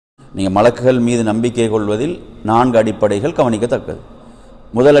நீங்கள் மலக்குகள் மீது நம்பிக்கை கொள்வதில் 4 அடிப்படைகள் கவனிக்கத்தக்கது.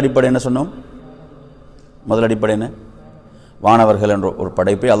 முதல் அடிப்படை என்ன சொன்னோம்? முதல் அடிப்படை என்ன? வானவர்கள் என்ற ஒரு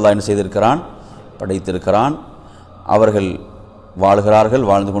படைப்பை அல்லாஹ் என்ன செய்திருக்கிறான்? படைத்திருக்கிறான். அவர்கள் வாழ்கிறார்கள்,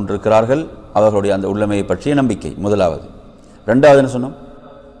 வாழ்ந்து கொண்டிருக்கிறார்கள். அவர்களுடைய அந்த உள்ளமையை பற்றிய நம்பிக்கை முதலாவது. ரெண்டாவது என்ன சொன்னோம்?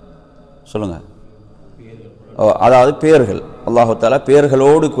 சொல்லுங்கள். அதாவது பேர்கள், அல்லாஹு தஆலா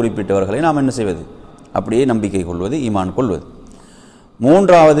பேர்களோடு குறிப்பிட்டவர்களை நாம் என்ன செய்வது? அப்படியே நம்பிக்கை கொள்வது, ஈமான் கொள்வது.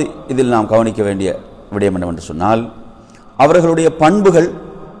 மூன்றாவது இதில் நாம் கவனிக்க வேண்டிய விடயம் என்னவென்று சொன்னால், அவர்களுடைய பண்புகள்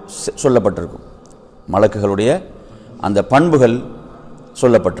சொல்லப்பட்டிருக்கும். மலக்குகளுடைய அந்த பண்புகள்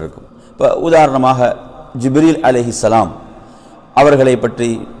சொல்லப்பட்டிருக்கும். இப்போ உதாரணமாக ஜிப்ரீல் அலைஹிஸ்ஸலாம் அவர்களை பற்றி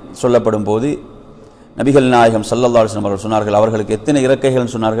சொல்லப்படும் போது நபிகள் நாயகம் ஸல்லல்லாஹு அலைஹி வஸல்லம் அவர்கள் சொன்னார்கள், அவர்களுக்கு எத்தனை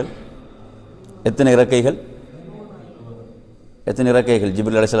இறக்கைகள் சொன்னார்கள்? எத்தனை இறக்கைகள்? எத்தனை இறக்கைகள்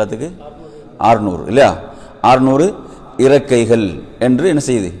ஜிப்ரீல் அலைஹிஸ்ஸலாத்துக்கு? 600 இல்லையா? 600 இறக்கைகள் என்று என்ன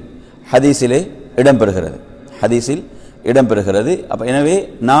செய்து ஹதீஸிலே இடம்பெறுகிறது. ஹதீஸில் இடம்பெறுகிறது. அப்போ எனவே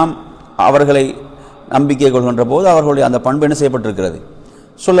நாம் அவர்களை நம்பிக்கை கொள்கின்ற போது அவர்களுடைய அந்த பண்பு என்ன செய்யப்பட்டிருக்கிறது?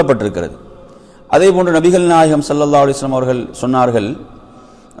 சொல்லப்பட்டிருக்கிறது. அதே போன்று நபிகள் நாயகம் ஸல்லல்லாஹு அலைஹி வஸல்லம் அவர்கள் சொன்னார்கள்,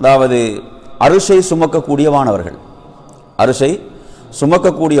 அதாவது அரிசை சுமக்கக்கூடிய வானவர்கள், அரிசை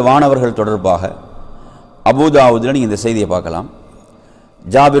சுமக்கக்கூடிய வானவர்கள் தொடர்பாக அபூதாவுதில் நீங்கள் இந்த செய்தியை பார்க்கலாம்.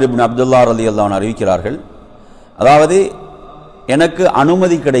 ஜாபிர் இப்னு அப்துல்லா ரலியல்லாஹு அன்ஹு அறிவிக்கிறார்கள், அதாவது எனக்கு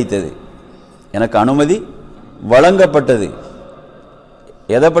அனுமதி கிடைத்தது, எனக்கு அனுமதி வழங்கப்பட்டது.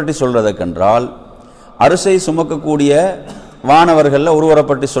 எதை பற்றி சொல்வதற்கென்றால், அரிசை சுமக்கக்கூடிய வானவர்களில் ஒருவரை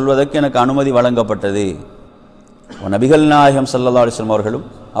பற்றி சொல்வதற்கு எனக்கு அனுமதி வழங்கப்பட்டது. நபிகள் நாயகம் ஸல்லல்லாஹு அலைஹி வஸல்லம்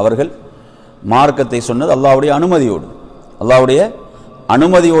அவர்கள் மார்க்கத்தை சொன்னது அல்லாஹ்வுடைய அனுமதியோடு, அல்லாஹ்வுடைய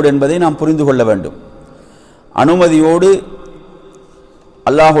அனுமதியோடு என்பதை நாம் புரிந்து கொள்ள வேண்டும். அனுமதியோடு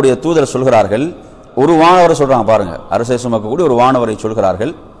அல்லாஹ்வுடைய தூதர் சொல்கிறார்கள். ஒரு வானவரை சொல்கிறாங்க பாருங்க, அரிசை சுமக்கக்கூடிய ஒரு வானவரை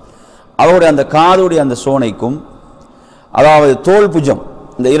சொல்கிறார்கள். அவருடைய அந்த காதுடைய அந்த சோனைக்கும் அதாவது தோல் புஜம்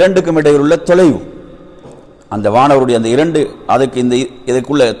இந்த இரண்டுக்கும் இடையில் உள்ள தொலைவு, அந்த வானவருடைய அந்த இரண்டு அதுக்கு இந்த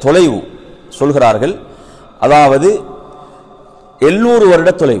இதுக்குள்ள தொலைவு சொல்கிறார்கள், அதாவது 700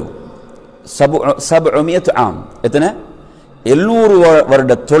 வருட தொலைவு. 700 ஆம், எத்தனை? 700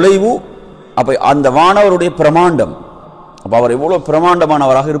 வருட தொலைவு. அப்போ அந்த வானவருடைய பிரமாண்டம், அப்போ அவர் எவ்வளோ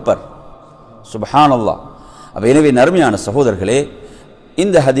பிரமாண்டமானவராக இருப்பார். சுப்ஹானல்லாஹ். அப்போ எனவே நறுமையான சகோதரர்களே,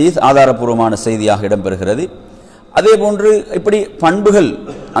 இந்த ஹதீஸ் ஆதாரபூர்வமான செய்தியாக இடம்பெறுகிறது. அதே போன்று இப்படி பண்புகள்,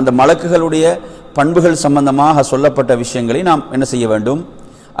 அந்த மலக்குகளுடைய பண்புகள் சம்பந்தமாக சொல்லப்பட்ட விஷயங்களை நாம் என்ன செய்ய வேண்டும்?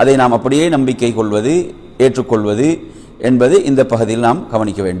 அதை நாம் அப்படியே நம்பிக்கை கொள்வது, ஏற்றுக்கொள்வது என்பது இந்த பகுதியில் நாம்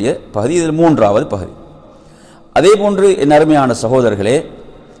கவனிக்க வேண்டிய பகுதி. இதில் 3வது பகுதி. அதே போன்று என் அருமையான சகோதரர்களே,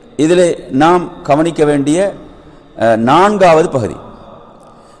 இதில் நாம் கவனிக்க வேண்டிய 4வது பகுதி.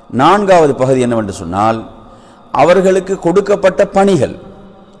 4வது பகுதி என்னவென்று சொன்னால், அவர்களுக்கு கொடுக்கப்பட்ட பணிகள்,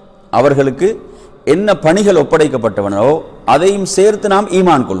 அவர்களுக்கு என்ன பணிகள் ஒப்படைக்கப்பட்டவனோ அதையும் சேர்த்து நாம்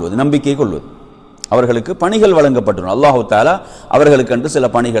ஈமான் கொள்வது, நம்பிக்கை கொள்வது. அவர்களுக்கு பணிகள் வழங்கப்பட்டன. அல்லாஹு தஆலா அவர்களுக்கு என்று சில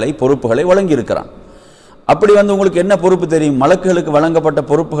பணிகளை, பொறுப்புகளை வழங்கியிருக்கிறான். அப்படி உங்களுக்கு என்ன பொறுப்பு தெரியும்? மலக்குகளுக்கு வழங்கப்பட்ட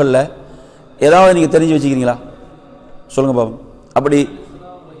பொறுப்புகளில் ஏதாவது நீங்கள் தெரிஞ்சு வச்சுக்கிறீங்களா? சொல்லுங்க பாபு. அப்படி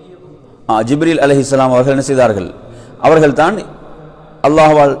ஜிப்ரீல் அலைஹிஸ்ஸலாம் அவர்கள் என்ன செய்தார்கள்? அவர்கள் தான்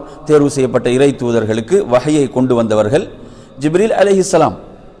அல்லாஹ்வால் தேர்வு செய்யப்பட்ட இறை தூதர்களுக்கு வஹையை கொண்டு வந்தவர்கள். ஜிப்ரீல் அலைஹிஸ்ஸலாம்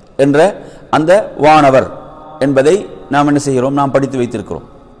என்ற அந்த வானவர் என்பதை நாம் என்ன செய்கிறோம்? நாம் படித்து வைத்திருக்கிறோம்,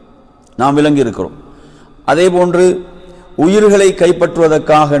 நாம் விளங்கி இருக்கிறோம். அதே போன்று உயிர்களை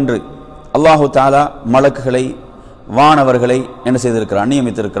கைப்பற்றுவதற்காக என்று அல்லாஹு தஆலா மலக்குகளை, வானவர்களை என்ன செய்திருக்கிறான்?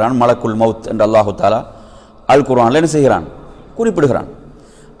 நியமித்திருக்கிறான். மலக்குல் மௌத் என்று அல்லாஹு தஆலா அல் குர்ஆனில் என்ன செய்கிறான்? குறிப்பிடுகிறான்.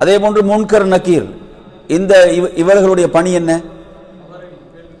 அதே போன்று முன்கர் நக்கீர், இந்த இவர்களுடைய பணி என்ன?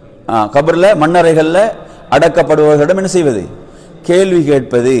 கபர்ல, மண்ணறைகளில் அடக்கப்படுபவர்களிடம் என்ன செய்வது? கேள்வி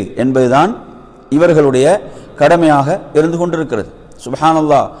கேட்பது என்பதுதான் இவர்களுடைய கடமையாக இருந்து கொண்டிருக்கிறது.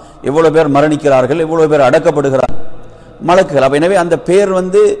 சுப்ஹானல்லாஹ், எவ்வளவு பேர் மரணிக்கிறார்கள், எவ்வளவு பேர் அடக்கப்படுகிறார்கள், மலக்குகள். அப்ப எனவே அந்த பேர்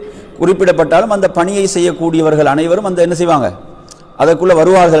குறிப்பிடப்பட்டாலும் அந்த பணியை செய்யக்கூடியவர்கள் அனைவரும் அந்த என்ன செய்வாங்க? அதற்குள்ள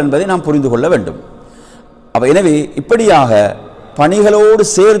வருவார்கள் என்பதை நாம் புரிந்து கொள்ள வேண்டும். அப்ப எனவே இப்படியாக பணிகளோடு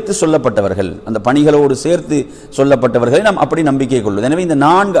சேர்த்து சொல்லப்பட்டவர்கள், அந்த பணிகளோடு சேர்த்து சொல்லப்பட்டவர்களை நாம் அப்படி நம்பிக்கை கொள்வது. எனவே இந்த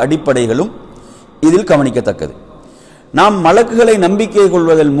 4 அடிப்படைகளும் இதில் கவனிக்கத்தக்கது. நாம் மலக்குகளை நம்பிக்கை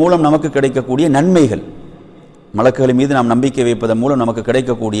கொள்வதன் மூலம் நமக்கு கிடைக்கக்கூடிய நன்மைகள், மலக்குகளின் மீது நாம் நம்பிக்கை வைப்பதன் மூலம் நமக்கு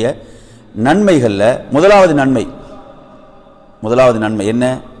கிடைக்கக்கூடிய நன்மைகள்ல முதலாவது நன்மை என்ன?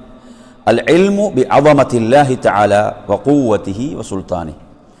 அல் இல்மு பி அஸமத்தில்லாஹி தஆலா வ குவ்வத்திஹி வ சுல்தானி.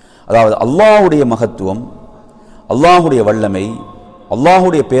 அதாவது அல்லாஹ்வுடைய மகத்துவம், அல்லாஹ்வுடைய வல்லமை,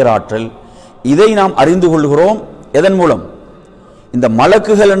 அல்லாஹ்வுடைய பேராற்றல், இதை நாம் அறிந்து கொள்கிறோம். எதன் மூலம்? இந்த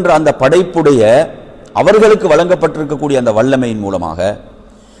மலக்குகள் என்ற அந்த படைப்புடைய அவர்களுக்கு வழங்கப்பட்டிருக்கக்கூடிய அந்த வல்லமையின் மூலமாக,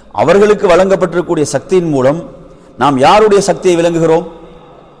 அவர்களுக்கு வழங்கப்பட்டிருக்கக்கூடிய சக்தியின் மூலம் நாம் யாருடைய சக்தியை விளங்குகிறோம்?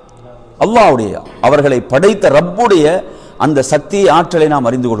 அல்லாஹ்வுடைய, அவர்களை படைத்த ரப்புடைய அந்த சக்தியை, ஆற்றலை நாம்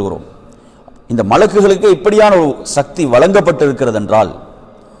அறிந்து கொள்கிறோம். இந்த மலக்குகளுக்கு இப்படியான ஒரு சக்தி வழங்கப்பட்டிருக்கிறது என்றால்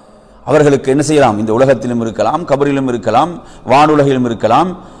அவர்களுக்கு என்ன செய்யலாம்? இந்த உலகத்திலும் இருக்கலாம், கபரிலும் இருக்கலாம், வானுலகிலும் இருக்கலாம்,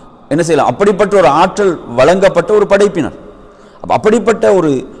 என்ன செய்யலாம்? அப்படிப்பட்ட ஒரு ஆற்றல் வழங்கப்பட்ட ஒரு படைப்பினர். அப்படிப்பட்ட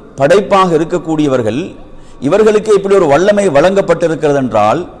ஒரு படைப்பாக இருக்கக்கூடியவர்கள், இவர்களுக்கு இப்படி ஒரு வல்லமை வழங்கப்பட்டிருக்கிறது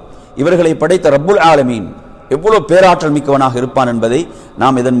என்றால் இவர்களை படைத்த ரப்புல் ஆலமீன் எவ்வளவு பேராற்றல் மிக்கவனாக இருப்பான் என்பதை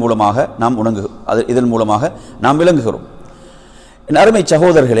நாம் இதன் மூலமாக நாம் விளங்குகிறோம். என் அருமை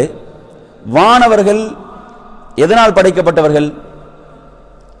சகோதரர்களே, வானவர்கள் எதனால் படைக்கப்பட்டவர்கள்?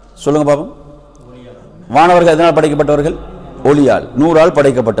 சொல்லுங்க பாப்போம். வானவர்கள் எதனால் படைக்கப்பட்டவர்கள்? ஒளியால், நூறால்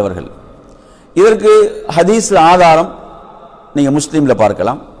படைக்கப்பட்டவர்கள். இதற்கு ஹதீஸ்ல ஆதாரம் நீங்க முஸ்லிம்ல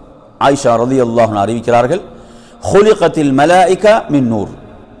பார்க்கலாம். ஆயிஷா ரலியல்லாஹு அன்ஹா அறிவிக்கிறார்கள், "ஹுலிகத்தில் மலாயிகா மின் நூர்."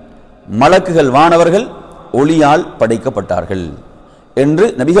 மலக்குகள், வானவர்கள் ஒளியால் படைக்கப்பட்டார்கள் என்று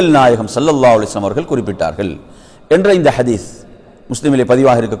நபிகள் நாயகம் ஸல்லல்லாஹு அலைஹி வஸல்லம் அவர்கள் குறிப்பிட்டார்கள் என்ற இந்த ஹதீஸ் முஸ்லிமிலே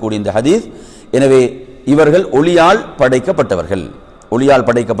பதிவாக இருக்கக்கூடிய இந்த ஹதீஸ். எனவே இவர்கள் ஒளியால் படைக்கப்பட்டவர்கள், ஒளியால்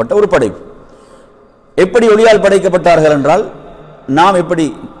படைக்கப்பட்ட ஒரு படைப்பு. எப்படி ஒளியால் படைக்கப்பட்டார்கள் என்றால், நாம் எப்படி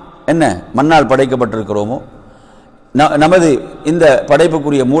என்ன மண்ணால் படைக்கப்பட்டிருக்கிறோமோ, நமது இந்த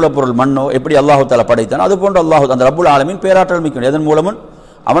படைப்புக்குரிய மூலப்பொருள் மண்ணோ எப்படி அல்லாஹு தஆலா படைத்தான், அது போன்று அல்லாஹு அந்த ரப்புல் ஆலமீன் பேராற்றல் மிக்கவன். எதன் மூலமும்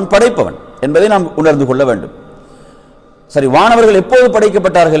அவன் படைப்பவன் என்பதை நாம் உணர்ந்து கொள்ள வேண்டும். சரி, வானவர்கள் எப்போது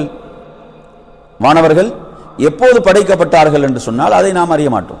படைக்கப்பட்டார்கள்? வானவர்கள் எப்போது படைக்கப்பட்டார்கள் என்று சொன்னால் அதை நாம் அறிய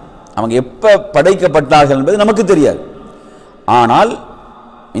மாட்டோம். அவங்க எப்ப படைக்கப்பட்டார்கள் என்பது நமக்கு தெரியாது. ஆனால்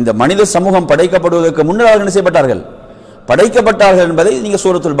இந்த மனித சமூகம் படைக்கப்படுவதற்கு முன்னர் அவர்கள் என்ன செய்யப்பட்டார்கள்? படைக்கப்பட்டார்கள் என்பதை நீங்க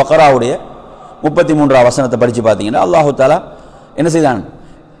சூரத்துல் பக்ராவுடைய 33ஆம் வசனத்தை படிச்சு பார்த்தீங்கன்னா அல்லாஹு தஆலா என்ன செய்தான்?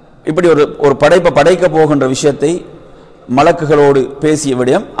 இப்படி ஒரு படைப்பை படைக்க போகின்ற விஷயத்தை மலக்குகளோடு பேசிய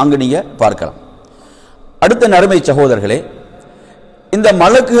விடயம் அங்கு நீங்க பார்க்கலாம். அடுத்த அருமை சகோதரர்களே, இந்த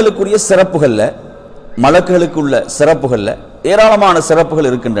மலக்குகளுக்குரிய சிறப்புகள்ல, மலக்குகளுக்குள்ள சிறப்புகள்ல ஏராளமான சிறப்புகள்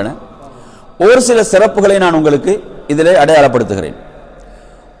இருக்கின்றன. ஒரு சில சிறப்புகளை நான் உங்களுக்கு இதிலே அடையாளப்படுத்துகிறேன்.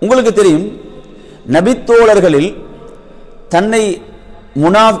 உங்களுக்கு தெரியும், நபித்தோழர்களில் தன்னை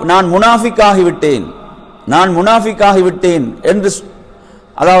நான் முனாஃபிக்காகிவிட்டேன், நான் முனாஃபிக்காகிவிட்டேன் என்று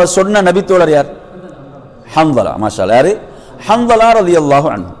அதாவது சொன்ன நபித்தோழர் யார்? ஹன்தலா. மாஷா அல்லாஹ். யாரு? ஹன்தலா ரலியல்லாஹு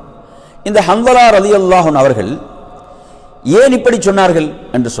அன்ஹு. இந்த ஹன்தலா ரலியல்லாஹு அன்ஹு அவர்கள் ஏன் இப்படி சொன்னார்கள்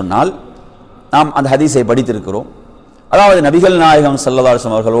என்று சொன்னால், நாம் அந்த ஹதீஸை படித்திருக்கிறோம். அதாவது நபிகள் நாயகம் ஸல்லல்லாஹு அலைஹி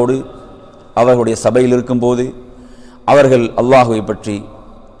வஸல்லம் அவர்களோடு அவர்களுடைய சபையில் இருக்கும்போது அவர்கள் அல்லாஹுவை பற்றி,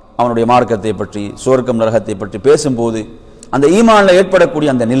 அவனுடைய மார்க்கத்தை பற்றி, சுவர்க்கம் நரகத்தை பற்றி பேசும்போது அந்த ஈமான்ல ஏற்படக்கூடிய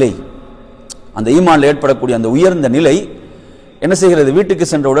அந்த நிலை, அந்த ஈமான்ல ஏற்படக்கூடிய அந்த உயர்ந்த நிலை என்ன செய்கிறது? வீட்டுக்கு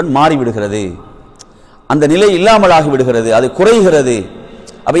சென்றவுடன் மாறிவிடுகிறது, அந்த நிலை இல்லாமலாகி விடுகிறது, அது குறைகிறது.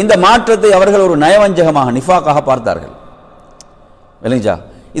 அப்ப இந்த மாற்றத்தை அவர்கள் ஒரு நயவஞ்சகமாக, நிஃபாக்காக பார்த்தார்கள். விளங்குச்சா?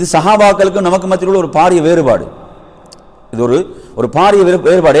 இது சஹாபாக்களுக்கும் நமக்கு மத்தியில் ஒரு பாரிய வேறுபாடு. இது ஒரு பாரிய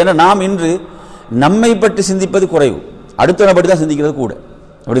வேறுபாடு. ஏன்னா நாம் இன்று நம்மை பற்றி சிந்திப்பது குறைவு, அடுத்தவனை பற்றி தான் சிந்திக்கிறது கூட.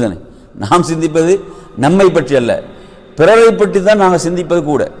 அப்படிதானே? நாம் சிந்திப்பது நம்மை பற்றி அல்ல, பிறரை பற்றி தான் நாங்கள் சிந்திப்பது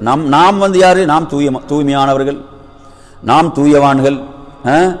கூட. நாம் வந்து யாரு? நாம் தூய்மையானவர்கள், நாம் தூயவான்கள்,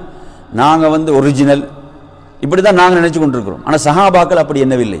 நாங்கள் வந்து ஒரிஜினல், இப்படி தான் நாங்கள் நினைச்சு கொண்டிருக்கிறோம். ஆனால் சஹாபாக்கள் அப்படி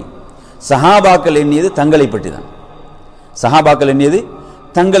எண்ணவில்லை. சஹாபாக்கள் எண்ணியது தங்களை பற்றி தான். சஹாபாக்கள் எண்ணியது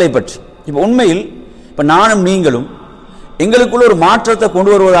தங்களை பற்றி. இப்போ உண்மையில் இப்போ நானும் நீங்களும் எங்களுக்குள்ள ஒரு மாற்றத்தை கொண்டு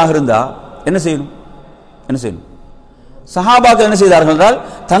வருவதாக இருந்தால் என்ன செய்யணும்? என்ன செய்யணும்? சஹாபாக்கள் என்ன செய்தார்கள் என்றால்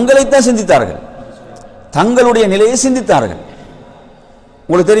தங்களைத்தான் சிந்தித்தார்கள், தங்களுடைய நிலையை சிந்தித்தார்கள்.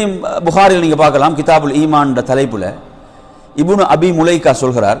 உங்களுக்கு தெரியும், புகாரில் நீங்க பார்க்கலாம், கிதாபுல் ஈமான் என்ற தலைப்புல இப்னு அபி முலைகா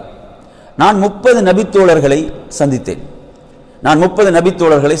சொல்கிறார், நான் 30 நபித்தோழர்களை சந்தித்தேன், நான் 30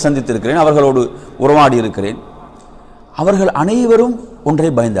 நபித்தோழர்களை சந்தித்திருக்கிறேன், அவர்களோடு உறவாடி இருக்கிறேன். அவர்கள் அனைவரும் ஒன்றை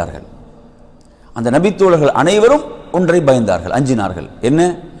பயந்தார்கள். அந்த நபித்தோழர்கள் அனைவரும் ஒன்றை பயந்தார்கள், அஞ்சினார்கள். என்ன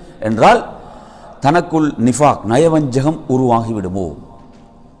என்றால், தனக்குள் நிஃபாக், நயவஞ்சகம் உருவாகி விடுமோ,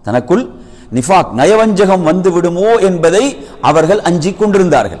 தனக்குள் நிஃபாக், நயவஞ்சகம் வந்து விடுமோ என்பதை அவர்கள் அஞ்சிக்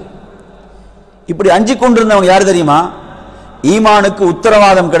கொண்டிருந்தார்கள். இப்படி அஞ்சிக் கொண்டிருந்தவங்க யார் தெரியுமா? ஈமானுக்கு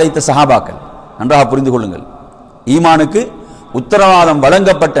உத்தரவாதம் கிடைத்த சஹாபாக்கள். நன்றாக புரிந்து கொள்ளுங்கள், ஈமானுக்கு உத்தரவாதம்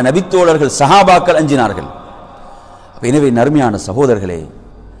வழங்கப்பட்ட நபித்தோழர்கள், சஹாபாக்கள் அஞ்சினார்கள். எனவே நறுமையான சகோதரர்களே,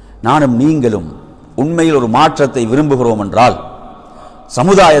 நானும் நீங்களும் உண்மையில் ஒரு மாற்றத்தை விரும்புகிறோம் என்றால்,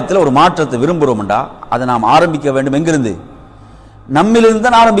 சமுதாயத்தில் ஒரு மாற்றத்தை விரும்புகிறோம் என்றால், அதை நாம் ஆரம்பிக்க வேண்டும். எங்கிருந்து? நம்மிலிருந்து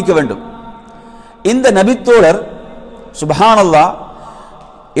தான் ஆரம்பிக்க வேண்டும். இந்த நபித்தோழர் சுப்ஹானல்லாஹ்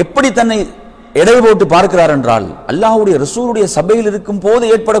எப்படி தன்னை எடை போட்டு பார்க்கிறார் என்றால், அல்லாஹ்வுடைய ரசூலுடைய சபையில் இருக்கும் போது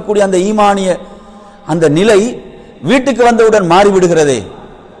ஏற்படக்கூடிய அந்த ஈமானிய அந்த நிலை வீட்டுக்கு வந்தவுடன் மாறிவிடுகிறதே.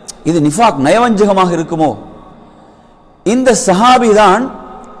 இது நிஃபாக் நயவஞ்சகமாக இருக்குமோ? இந்த சஹாபி தான்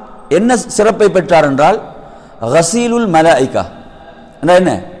என்ன சிறப்பை பெற்றார் என்றால் கஸீலுல் மலாயிகா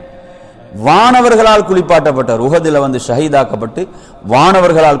என்ன, வானவர்களால் குளிப்பாட்டப்பட்டவர். உஹதில் வந்து ஷஹீதாக்கப்பட்டு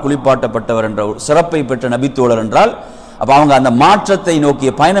வானவர்களால் குளிப்பாட்டப்பட்டவர் என்ற ஒரு சிறப்பை பெற்ற நபித்தோழர் என்றால், அப்ப அவங்க அந்த மாற்றத்தை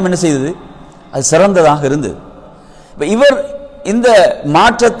நோக்கிய பயணம் என்ன செய்தது? அது சிறந்ததாக இருந்தது. இவர் இந்த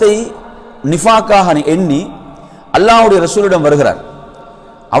மாற்றத்தை நிஃபாக்காக எண்ணி அல்லாஹ்வுடைய ரசூலிடம் வருகிறார்.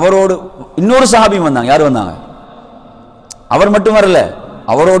 அவரோடு இன்னொரு சஹாபியும் வந்தாங்க. யார் வந்தாங்க? அவர் மட்டும் வரல,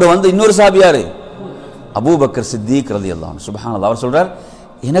 அவரோடு வந்து இன்னொரு சஹாபி யாரு? அபூபக்கர் சித்திக் ரலியல்லாஹு அன்ஹு. சுப்ஹானல்லாஹ். அவர் சொல்றார்,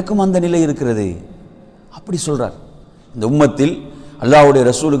 எனக்கும் அந்த நிலை இருக்கிறது. அப்படி சொல்றார். இந்த உம்மத்தில் அல்லாஹ்வுடைய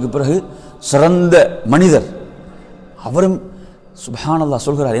ரசூலுக்கு பிறகு சிறந்த மனிதர் அவரும் சுப்ஹானல்லாஹ்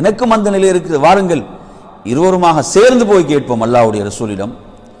சொல்கிறார், எனக்கும் அந்த நிலை இருக்கிறது, வாருங்கள் இருவருமாக சேர்ந்து போய் கேட்போம் அல்லாஹ்வுடைய ரசூலிடம்.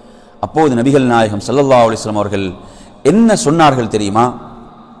 அப்போது நபிகள் நாயகம் ஸல்லல்லாஹு அலைஹி வஸல்லம் அவர்கள் என்ன சொன்னார்கள் தெரியுமா?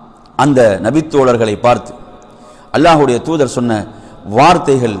 அந்த நபித்தோழர்களை பார்த்து அல்லாஹ்வுடைய தூதர் சொன்ன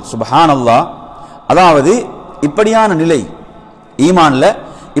வார்த்தைகள் சுப்ஹானல்லாஹ். அதாவது இப்படியான நிலை ஈமான்ல,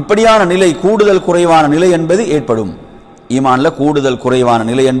 இப்படியான நிலை கூடுதல் குறைவான நிலை என்பது ஏற்படும். ஈமான்ல கூடுதல் குறைவான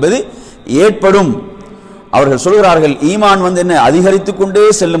நிலை என்பது ஏற்படும். அவர்கள் சொல்கிறார்கள், ஈமான் வந்து என்ன அதிகரித்துக் கொண்டே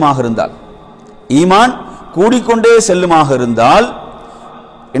செல்லுமாக இருந்தால், ஈமான் கூடிக்கொண்டே செல்லுமாக இருந்தால்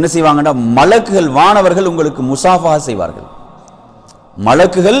என்ன செய்வாங்கன்னா, மலக்குகள் வானவர்கள் உங்களுக்கு முசாஃபஹா செய்வார்கள்.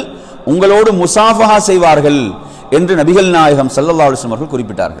 மலக்குகள் உங்களோடு முசாஃபஹா செய்வார்கள் என்று நபிகள் நாயகம் ஸல்லல்லாஹு அலைஹி வஸல்லம் அவர்கள்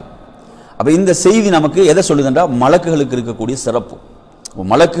குறிப்பிட்டார்கள். அப்ப இந்த செய்தி நமக்கு எதை சொல்லுதுன்றா, மலக்குகளுக்கு இருக்கக்கூடிய சிறப்பு.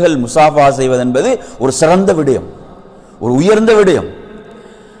 மலக்குகள் முசாஃபஹா செய்வது என்பது ஒரு சிறந்த விடயம், ஒரு உயர்ந்த விடயம்.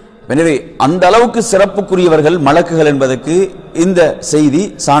 எனவே அந்த அளவுக்கு சிறப்புக்குரியவர்கள் மலக்குகள் என்பதற்கு இந்த செய்தி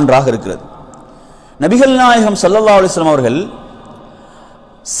சான்றாக இருக்கிறது. நபிகள் நாயகம் ஸல்லல்லாஹு அலைஹி வஸல்லம் அவர்கள்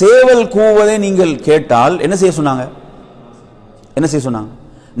சேவல் கூவதை நீங்கள் கேட்டால் என்ன செய்ய சொன்னாங்க? என்ன செய்ய சொன்னாங்க?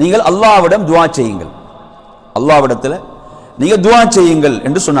 நீங்கள் அல்லாஹ்விடம் துஆ செய்யுங்கள், அல்லாஹ்விடத்தில் நீங்க துஆ செய்யுங்கள்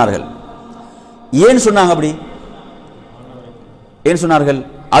என்று சொன்னார்கள். ஏன் சொன்னாங்க? அப்படி ஏன் சொன்னார்கள்?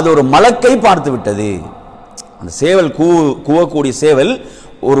 அது ஒரு மலக்கை பார்த்து விட்டது. அந்த சேவல் கூவக்கூடிய சேவல்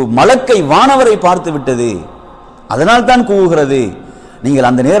ஒரு மலக்கை வானவரை பார்த்து விட்டது, அதனால் தான் கூவுகிறது. நீங்கள்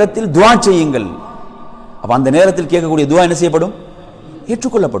அந்த நேரத்தில் துஆ செய்யுங்கள். அப்ப அந்த நேரத்தில் கேட்கக்கூடிய துஆ என்ன செய்யப்படும்?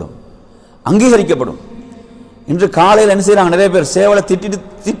 ஏற்றுக்கொள்ளப்படும், அங்கீகரிக்கப்படும். இன்று காலையில் என்ன செய்யறாங்க? நிறைய பேர் சேவலை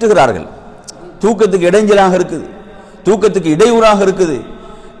திட்டுகிறார்கள். தூக்கத்துக்கு இடைஞ்சலாக இருக்குது, தூக்கத்துக்கு இடையூறாக இருக்குது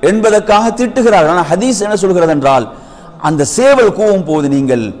என்பதற்காக திட்டுகிறார்கள். ஆனால் ஹதீஸ் என்ன சொல்கிறது என்றால், அந்த சேவல் கூவும் போது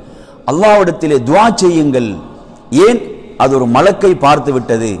நீங்கள் அல்லாஹ்விடத்திலே துஆ செய்யுங்கள். ஏன்? அது ஒரு மலக்கை பார்த்து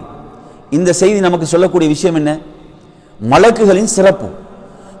விட்டது. இந்த செய்தி நமக்கு சொல்லக்கூடிய விஷயம் என்ன? மலக்குகளின் சிறப்பு,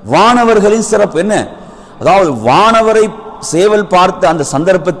 வானவர்களின் சிறப்பு என்ன? அதாவது வானவரை சேவல் பார்த்த அந்த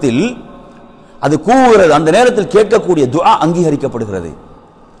சந்தர்ப்பத்தில் அது கூவுகிறது, அந்த நேரத்தில் கேட்கக்கூடிய துஆ அங்கீகரிக்கப்படுகிறது.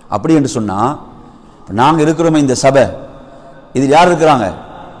 அப்படி என்று சொன்னா, நாங்க இருக்கிறோமே இந்த சபை, இதில் யார் இருக்கிறாங்க?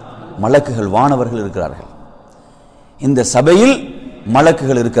 மலக்குகள், வானவர்கள் இருக்கிறார்கள். இந்த சபையில்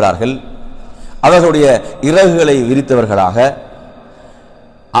மலக்குகள் இருக்கிறார்கள். அவர்களுடைய இறகுகளை விரித்தவர்களாக,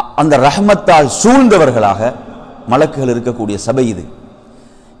 அந்த ரஹ்மத்தால் சூழ்ந்தவர்களாக மலக்குகள் இருக்கக்கூடிய சபை இது.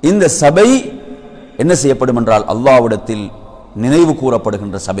 இந்த சபை என்ன செய்யப்படும் என்றால், அல்லாஹ்விடத்தில் நினைவு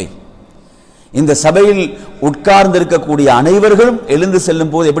கூறப்படுகின்ற சபை. இந்த சபையில் உட்கார்ந்திருக்கக்கூடிய அனைவர்களும் எழுந்து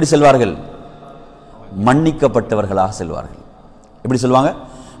செல்லும் போது எப்படி செல்வார்கள்? மன்னிக்கப்பட்டவர்களாக செல்வார்கள். எப்படி சொல்லுவாங்க?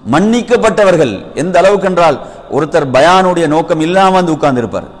 மன்னிக்கப்பட்டவர்கள். எந்த அளவுக்கு என்றால், ஒருத்தர் பயானுடைய நோக்கம் இல்லாமல் வந்து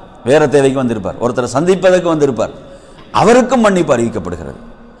உட்கார்ந்திருப்பார், வேற தேவைக்கு வந்திருப்பார், ஒருத்தர் சந்திப்பதற்கு வந்திருப்பார், அவருக்கும் மன்னிப்பு அறிவிக்கப்படுகிறது.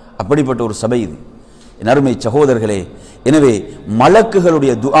 அப்படிப்பட்ட ஒரு சபை இது, என் அருமை சகோதரர்களே. எனவே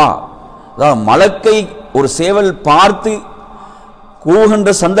மலக்குகளுடைய துஆ, அதாவது மலக்கை ஒரு சேவல் பார்த்து கூவுகின்ற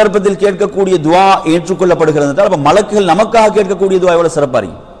சந்தர்ப்பத்தில் கேட்கக்கூடிய துஆ ஏற்றுக்கொள்ளப்படுகிறது என்றால், அப்ப மலக்குகள் நமக்காக கேட்கக்கூடிய துஆ எவ்வளவு சிறப்பா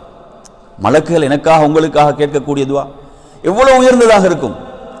இருக்கும்? மலக்குகள் எனக்காக உங்களுக்காக கேட்கக்கூடிய துஆ எவ்வளவு உயர்ந்ததாக இருக்கும்?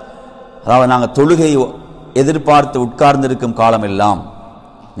 அதாவது நாங்கள் தொழுகை எதிர்பார்த்து உட்கார்ந்திருக்கும் காலம் எல்லாம்,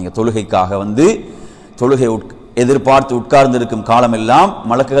 நீங்க தொழுகைக்காக வந்து தொழுகை எதிர்பார்த்து உட்கார்ந்திருக்கும் காலம் எல்லாம்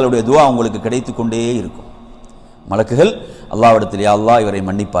மலக்குகளுடைய துஆ உங்களுக்கு கிடைத்து கொண்டே இருக்கும். மலக்குகள் அல்லாஹ்விடத்தில், யா அல்லாஹ் இவரை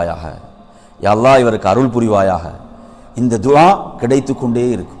மன்னிப்பாயாக, யா அல்லாஹ் இவருக்கு அருள் புரிவாயாக, இந்த துஆ கிடைத்து கொண்டே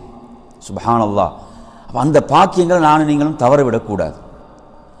இருக்கும். சுப்ஹானல்லாஹ். அந்த பாக்கியங்கள் நானும் நீங்களும் தவறவிடக்கூடாது.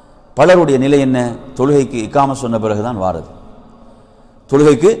 பலருடைய நிலை என்ன? தொழுகைக்கு இக்காம சொன்ன பிறகுதான் வாரது,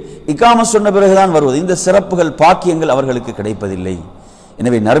 தொழுகைக்கு இக்காம சொன்ன பிறகுதான் வருவது. இந்த சிறப்புகள், பாக்கியங்கள் அவர்களுக்கு கிடைப்பதில்லை.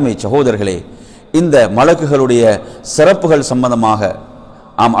 எனவே நறுமை சகோதரர்களே, இந்த மலக்குகளுடைய சிறப்புகள் சம்பந்தமாக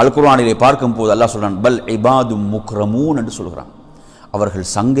அல் குர்ஆனிலே பார்க்கும் போது அல்லாஹ் சொல்றான், பல் இபாதும் முக்ரமூன் என்று சொல்கிறான். அவர்கள்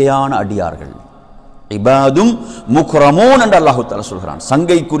சங்கையான அடியார்கள். இபாதும் முக்ரமூன் என்று அல்லாஹ் தஆலா சொல்கிறான்.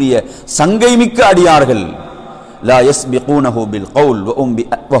 சங்கைக்குரிய, சங்கை மிக்க அடியார்கள். லா யஸ்பிகூனஹு பில் கவுல்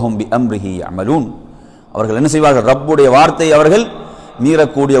வஹும் பிஅம்ரிஹி யஅமலூன். அவர்கள் என்ன செய்வார்கள்? ரப்புடைய வார்த்தை அவர்கள்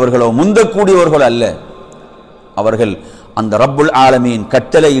மீறக்கூடியவர்களோ முந்தக்கூடியவர்களோ அல்ல. அவர்கள் அந்த ரப்புல் ஆலமீன்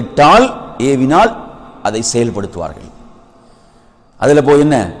கட்டளையிட்டால் ஏவினால் அதை செயல்படுத்துவார்கள். அதில் போய்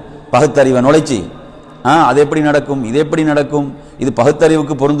என்ன பகுத்தறிவை நுழைச்சி அது எப்படி நடக்கும், இது எப்படி நடக்கும், இது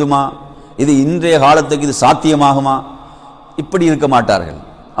பகுத்தறிவுக்கு பொருந்துமா, இது இன்றைய காலத்துக்கு இது சாத்தியமாகுமா, இப்படி இருக்க மாட்டார்கள்.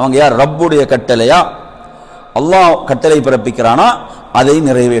 அவங்க யார்? ரப்புடைய கட்டளையா, அல்லாஹ் கட்டளை பிறப்பிக்கிறானா அதை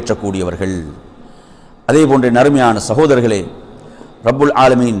நிறைவேற்றக்கூடியவர்கள். அதே போன்ற நறுமையான சகோதரர்களே, ரப்புல்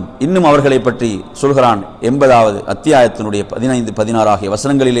ஆலமீன் இன்னும் அவர்களை பற்றி சொல்கிறான். 80வது அத்தியாயத்தினுடைய 15-16 ஆகிய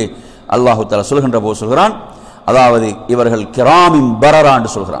வசனங்களிலே அல்லாஹு தஆலா சொல்கின்ற போது சொல்கிறான், அதாவது இவர்கள் கிராமின் பரரா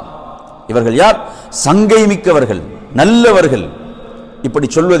என்று சொல்கிறான். இவர்கள் யார்? சங்கை மிக்கவர்கள், நல்லவர்கள். இப்படி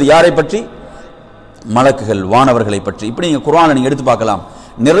சொல்வது யாரை பற்றி? மலக்குகள், வானவர்களை பற்றி. இப்படி நீங்கள் குர்ஆனை நீங்கள் எடுத்து பார்க்கலாம்.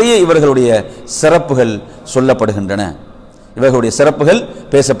 நிறைய இவர்களுடைய சிறப்புகள் சொல்லப்படுகின்றன, இவர்களுடைய சிறப்புகள்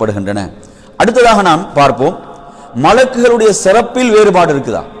பேசப்படுகின்றன. அடுத்ததாக நாம் பார்ப்போம், மலக்குகளுடைய சிறப்பில் வேறுபாடு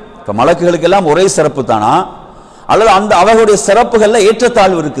இருக்குதா? இப்போ மலக்குகளுக்கெல்லாம் ஒரே சிறப்பு தானா, அல்லது அந்த அவர்களுடைய சிறப்புகளில்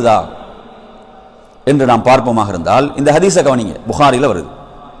ஏற்றத்தாழ்வு இருக்குதா என்று நாம் பார்ப்போமாக இருந்தால், இந்த ஹதீஸை கவனிங்க, புகாரில வருது.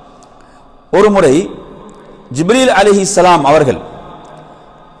 ஒரு முறை ஜிப்ரீல் அலைஹிஸ்ஸலாம் அவர்கள்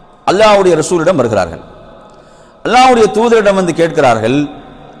அல்லாஹ்வுடைய ரசூலிடம் வருகிறார்கள். அல்லாஹ்வுடைய தூதரிடம் வந்து கேட்கிறார்கள்,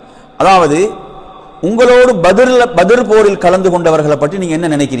 அதாவது உங்களோடு பத்ர் போரில் கலந்து கொண்டவர்களை பற்றி நீங்க என்ன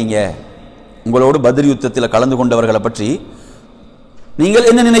நினைக்கிறீங்க? உங்களோடு பத்ர் யுத்தத்தில் கலந்து கொண்டவர்களை பற்றி நீங்கள்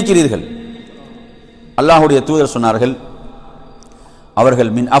என்ன நினைக்கிறீர்கள்? அல்லாஹ்வுடைய தூதர் சொன்னார்கள்,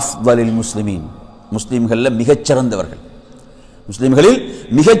 அவர்கள் மின் அஃதலில் முஸ்லிமீன், முஸ்லிம்களில் மிகச்சிறந்தவர்கள், முஸ்லிம்களில்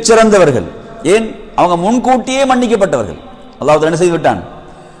மிகச்சிறந்தவர்கள். ஏன்? அவங்க முன்கூட்டியே மன்னிக்கப்பட்டவர்கள். அல்லாஹ் என்ன செய்து விட்டான்?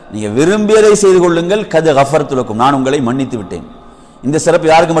 நீங்க விரும்பியதை செய்து கொள்ளுங்கள், கது கஃபர்து லக்கும், நான் உங்களை மன்னித்து விட்டேன். இந்த சிறப்பு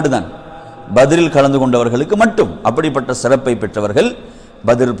யாருக்கு மட்டும்தான்? பத்ரில் கலந்து கொண்டவர்களுக்கு மட்டும். அப்படிப்பட்ட சிறப்பை பெற்றவர்கள்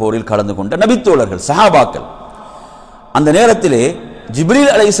பத்ர் போரில் கலந்து கொண்ட நபித்தோழர்கள், சஹாபாக்கள். அந்த நேரத்திலே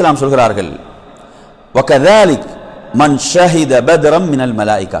ஜிப்ரீல் அலைஹிஸ்ஸலாம் சொல்கிறார்கள், வகதாலிக் மன் ஷஹித பத்ரம் மினல்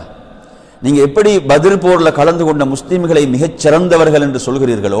மலாயிகா, நீங்க எப்படி பத்ர் போர்ல கலந்து கொண்ட முஸ்லிம்களை மிகச் சிறந்தவர்கள் என்று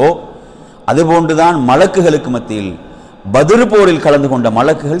சொல்கிறீர்களோ, அதுபோன்றுதான் மலக்குகளுக்கு மத்தியில் பத்ர் போரில் கலந்து கொண்ட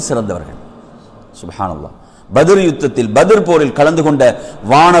மலக்குகள் சிறந்தவர்கள். சுப்ஹானல்லாஹ். பத்ர் யுத்தத்தில் பத்ர் போரில் கலந்து கொண்ட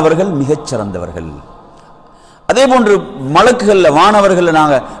வானவர்கள் மிகச் சிறந்தவர்கள். அதே போன்று மலக்குகள்ல வானவர்கள்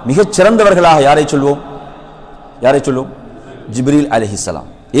நாங்க மிகச் சிறந்தவர்களாக யாரை சொல்வோம்? யாரை சொல்வோம்? ஜிப்ரீல் அலைஹிஸ்ஸலாம்.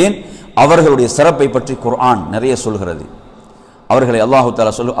 ஏன்? அவர்களுடைய சிறப்பை பற்றி குர்ஆன் நிறைய சொல்கிறது. அவர்களை அல்லாஹு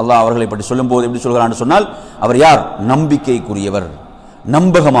தஆலா அல்லாஹ் அவர்களை பற்றி சொல்லும் போது எப்படி சொல்கிறான்னு சொன்னால், அவர் யார்? நம்பிக்கைக்குரியவர்,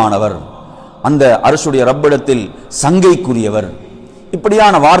 நம்பகமானவர், அந்த அரசுடைய ரப்பிடத்தில் சங்கைக்குரியவர்.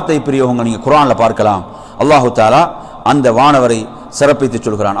 இப்படியான வார்த்தை பிரயோகங்கள் நீங்க குர்ஆன்ல பார்க்கலாம். அல்லாஹு தஆலா அந்த வானவரை சிறப்பித்து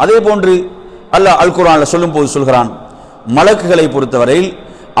சொல்கிறான். அதே போன்று அல்லாஹ் அல் குர்ஆன்ல சொல்லும் போது சொல்கிறான், மலக்குகளை பொறுத்தவரையில்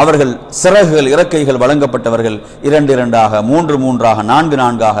அவர்கள் சிறகுகள், இறக்கைகள் வழங்கப்பட்டவர்கள், 2-2ஆக, 3-3ஆக,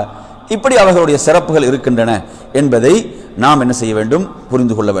 4-4ஆக, இப்படி அவர்களுடைய சிறப்புகள் இருக்கின்றன என்பதை நாம் என்ன செய்ய வேண்டும்?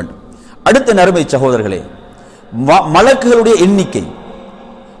 புரிந்து கொள்ள வேண்டும். அடுத்த நறுமை சகோதரர்களே, மலக்குகளுடைய எண்ணிக்கை,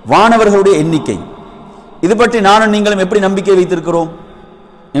 வானவர்களுடைய எண்ணிக்கை, இது பற்றி நானும் நீங்களும் எப்படி நம்பிக்கை வைத்திருக்கிறோம்?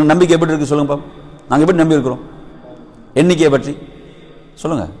 நம்பிக்கை எப்படி இருக்கு சொல்லுங்க. நாங்கள் எப்படி நம்பி இருக்கிறோம்? எண்ணிக்கையை பற்றி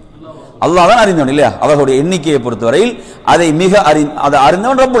சொல்லுங்க. அல்லாஹ் தான் அறிந்தவன் இல்லையா? அவர்களுடைய எண்ணிக்கையை பொறுத்தவரையில் அதை மிக அதை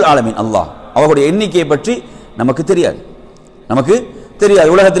அறிந்தவன் ரப்புல் ஆலமீன் அல்லாஹ். அவர்களுடைய எண்ணிக்கையை பற்றி நமக்கு தெரியாது, நமக்கு தெரியாது.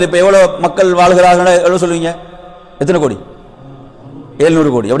 உலகத்தில் இப்ப எவ்வளவு மக்கள் வாழ்கிறார்கள் எவ்வளவு சொல்லுவீங்க? எத்தனை கோடி? 700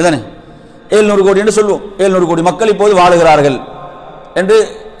 கோடி, அப்படித்தானே? 700 கோடி என்று சொல்லுவோம். 700 கோடி மக்கள் இப்போது வாழுகிறார்கள் என்று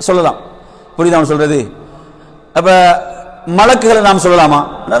சொல்லலாம். புரியுதா சொல்றது? அப்ப மலக்குகளை நாம் சொல்லலாமா?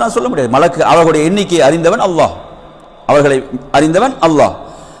 நான் சொல்ல முடியாது. மலக்கு அவர்களுடைய எண்ணிக்கையை அறிந்தவன் அல்லாஹ், அவர்களை அறிந்தவன் அல்லாஹ்.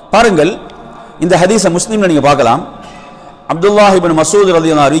 பாருங்கள், இந்த ஹதீஸ முஸ்லிம்ல நீங்க பார்க்கலாம். அப்துல்லாஹ் இப்னு மஸ்ஊத்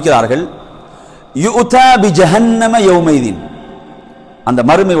ரலியல்லாஹு அறிவிக்கிறார்கள், யுதா பி ஜஹன்னம யௌமைதின், அந்த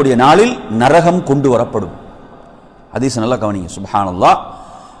மறுமையுடைய நாளில் நரகம் கொண்டு வரப்படும். ஹதீஸ் நல்லா கவனிங்க. சுப்ஹானல்லாஹ்.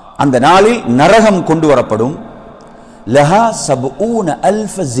 அந்த நாளில் நரகம் கொண்டு வரப்படும். லஹா சபூன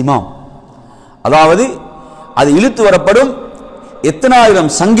அல்ஃப ஜிமாம், அதாவது அது இழுத்து வரப்படும். எத்தனாயிரம்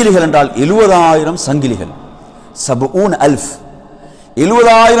சங்கிலிகள் என்றால் 70,000 சங்கிலிகள். சபூன அல்ஃப்,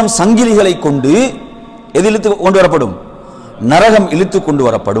 70,000 சங்கிலிகளை கொண்டு எது இழுத்து கொண்டு வரப்படும்? நரகம் இழுத்து கொண்டு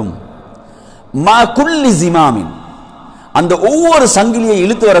வரப்படும். மா குல்லி ஜிமாமின், அந்த ஒவ்வொரு சங்கிலியை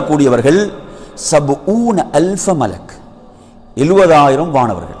இழுத்து வரக்கூடியவர்கள் சபூன அல்ஃப மலக், 70,000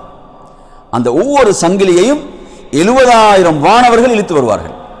 வானவர்கள். அந்த ஒவ்வொரு சங்கிலியையும் 70,000 வானவர்கள் இழுத்து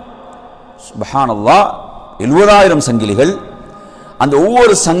வருவார்கள். சுப்ஹானல்லாஹ். 70,000 சங்கிலிகள். அந்த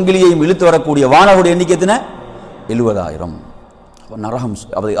ஒவ்வொரு சங்கிலியையும் இழுத்து வரக்கூடிய வானவருடைய எண்ணிக்கை எத்தனை? 70,000. நரகம்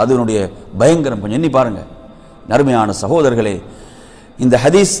அதனுடைய பயங்கரம் கொஞ்சம் எண்ணி பாருங்க. அருமையான சகோதரர்களே, இந்த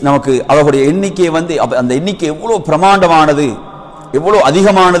ஹதீஸ் நமக்கு அவர்களுடைய எண்ணிக்கை அந்த எண்ணிக்கை எவ்வளவு பிரமாண்டமானது, எவ்வளவு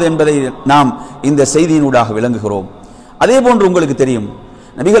அதிகமானது என்பதை நாம் இந்த செய்தியினூடாக விளங்குகிறோம். அதே போன்று உங்களுக்கு தெரியும்,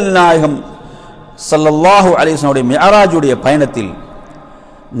 நபிகள் நாயகம் ஸல்லல்லாஹு அலைஹி வஸல்லம் மிஅராஜுடைய பயணத்தில்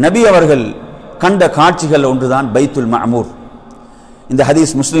நபி அவர்கள் கண்ட காட்சிகள் ஒன்றுதான் பைத்துல் மஅமூர். இந்த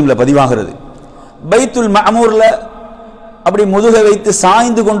ஹதீஸ் முஸ்லிம்ல பதிவாகிறது. பைத்துல் மஅமூர்ல அப்படி முதுகை வைத்து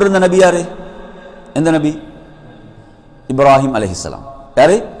சாய்ந்து கொண்டிருந்த நபி யாரு? எந்த நபி? இப்ராஹிம் அலைஹிஸ்ஸலாம்.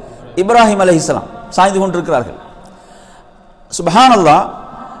 யாரு? இப்ராஹிம் அலைஹிஸ்ஸலாம் சாய்ந்து கொண்டிருக்கிறார்கள். சுப்ஹானல்லாஹ்,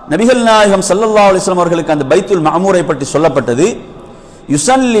 நபிகள் நாயகம் ஸல்லல்லாஹு அலைஹி வஸல்லம் அவர்களுக்கு அந்த பைத்துல் மஅமூரை பற்றி சொல்லப்பட்டது,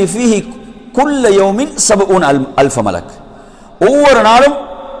 யுஸல்லி ஃபீஹி குல்ல யௌமின் 70,000 மலக். ஒவ்வொரு நாளும்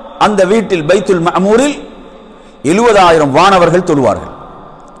அந்த வீட்டில் பைத்துல் மஅமூரில் 70,000 வானவர்கள் தொழுவார்கள்.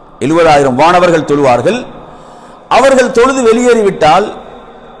 70,000 வானவர்கள் தொழுவார்கள். அவர்கள் தொழுது வெளியேறிவிட்டால்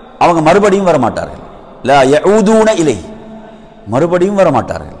அவங்க மறுபடியும் வரமாட்டார்கள். லா யஊதுன இலை, மறுபடியும்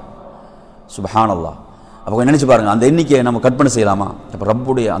வரமாட்டார்கள். சுப்ஹானல்லாஹ். அப்போ நினைச்சு பாருங்க, அந்த எண்ணிக்கையை நம்ம கற்பனை செய்யலாமா? அப்போ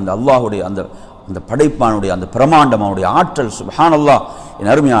ரப்புடைய அந்த அல்லாஹுடைய அந்த அந்த படைப்பானுடைய அந்த பிரமாண்டமானுடைய ஆற்றல், சுப்ஹானல்லாஹ்.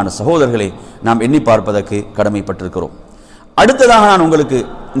 என் அருமையான சகோதரர்களை நாம் எண்ணி பார்ப்பதற்கு கடமைப்பட்டிருக்கிறோம். அடுத்ததாக நான் உங்களுக்கு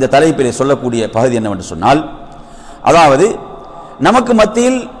இந்த தலைப்பிலே சொல்லக்கூடிய பகுதி என்னவென்று சொன்னால், அதாவது நமக்கு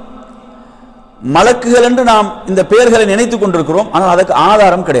மத்தியில் மலக்குகள் என்று நாம் இந்த பெயர்களை நினைத்துக் கொண்டிருக்கிறோம். ஆனால் அதற்கு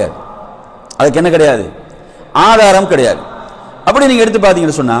ஆதாரம் கிடையாது. அதுக்கு என்ன கிடையாது? ஆதாரம் கிடையாது. அப்படி நீங்க எடுத்து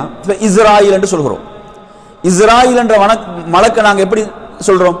பார்த்தீங்கன்னு சொன்னா, இப்ப இஸ்ராயில் என்று சொல்கிறோம். இஸ்ராயில் என்ற மலக்கை நாங்கள் எப்படி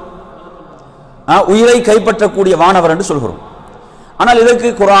சொல்றோம்? உயிரை கைப்பற்றக்கூடிய வானவர் என்று சொல்கிறோம். ஆனால் இதற்கு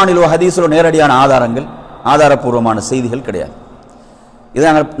குர்ஆனிலோ ஹதீஸிலோ நேரடியான ஆதாரங்கள், ஆதாரபூர்வமான செய்திகள் கிடையாது. இதை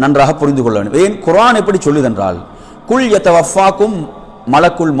நன்றாக புரிந்து கொள்ள வேண்டும். ஏன் குர்ஆன் எப்படி சொல்லுதென்றால், குல் யதவஃபாக்கும்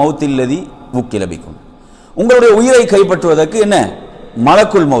மலக்குல் மௌத்தில்லதி வுக்கில பிக்கும், உங்களுடைய உயிரை கைப்பற்றுவதற்கு என்ன?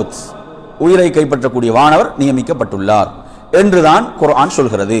 மலக்குல் மௌத், உயிரை கைப்பற்றக்கூடிய வானவர் நியமிக்கப்பட்டுள்ளார் என்றுதான் குர்ஆன்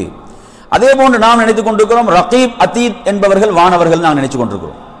சொல்கிறது. அதே போன்று நாம் நினைத்துக் கொண்டிருக்கிறோம், ரகீப் அதீத் என்பவர்கள் வானவர்கள் நாம் நினைத்துக்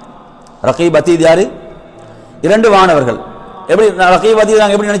கொண்டிருக்கிறோம். ரகீப் அதீத் யாரு? 2 வானவர்கள். எப்படி ரகீப் அதீத்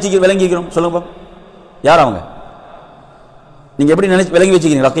நாங்கள் எப்படி நினைச்சு விளங்கிக்கிறோம்? சொல்லுங்க. யார் அவங்க? நீங்க எப்படி நினைச்சு விளங்கி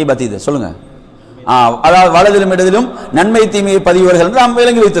வச்சுக்கிறீங்க ரகீப் அதீத்? சொல்லுங்க. அதாவது வலதிலும் இடதிலும் நன்மை தீமையை பதிவுகள் என்று நாம்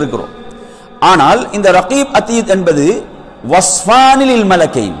விளங்கி வைத்திருக்கிறோம். ஆனால் இந்த ரகீப் அதீத் என்பது வஸ்ஃபானில்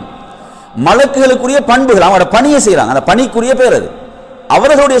மலக்கைன், மலக்குகளுக்குரிய பண்புகள், அவங்களோட பணியை செய்யறாங்க, அந்த பணிக்குரிய பேர் அது.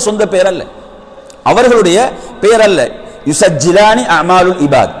 அவர்களுடைய சொந்த பெயர் அல்ல, அவர்களுடைய பெயர் அல்ல. யுஸஜ்ஜிலானி அமாலுல்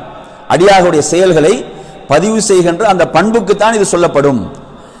இபாத், அடியார்களுடைய செயல்களை பதிவு செய்கின்ற அந்த பண்புக்கு தான் இது சொல்லப்படும்.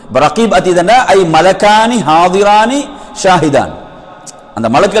 ரகீப் அதீத் என்ற ஐ மலக்கானி ஹாதிரானி ஷாஹிதான், அந்த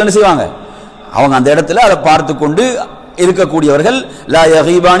மலக்குகள் என்ன செய்வாங்க? அவங்க அந்த இடத்துல அதை பார்த்து கொண்டு இருக்கக்கூடியவர்கள். லா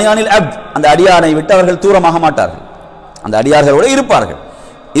யகீபானி அனில் அப்த், அந்த அடியாரை விட்டு அவர்கள் தூரமாக மாட்டார்கள், அந்த அடியார்களோடு இருப்பார்கள்.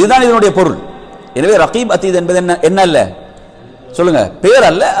 இதுதான் இதனுடைய பொருள். எனவே ரகீப் அதீத் என்பது என்ன அல்ல? சொல்லுங்க. பேர்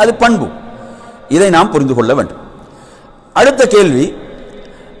அல்ல, அது பண்பு. இதை நாம் புரிந்து கொள்ள வேண்டும். அடுத்த கேள்வி,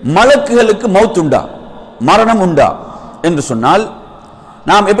 மலக்குகளுக்கு மௌத் உண்டா, மரணம் உண்டா என்று சொன்னால்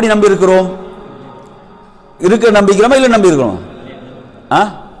நாம் எப்படி நம்பி இருக்கிறோம்? இருக்க நம்பிக்கிறோமா இல்லை நம்பி இருக்கிறோம்?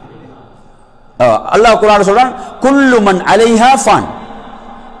 அல்லாஹ் குர்ஆன்ல சொல்றான், குல்லு மன் அலைஹா ஃபான்,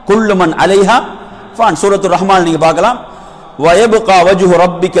 குல்லு மன் அலைஹா ஃபான். சூரத்துர் ரஹ்மான் நீங்க பார்க்கலாம், வயப்கா வஜ்ஹு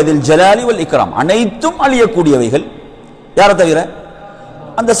ரப்பிக தில் ஜலாலி வல் இக்ராம், அனைத்தும் அழியக்கூடியவைகள். யாரை தவிர?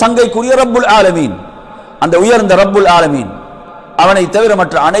 அந்த சங்கைக்குரிய ரப்புல் ஆலமீன், அந்த உயர்ந்த ரப்புல் ஆலமீன், அவனை தவிர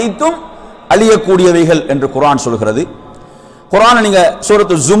மற்ற அனைத்தும் அழியக்கூடியவைகள் என்று குர்ஆன் சொல்கிறது. குர்ஆனை நீங்க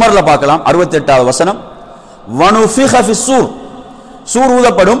சூரத்து ஜுமர்ல பார்க்கலாம், 68வது வசனம், வனுஃபிக ஃபிஸ் சூர், சூர்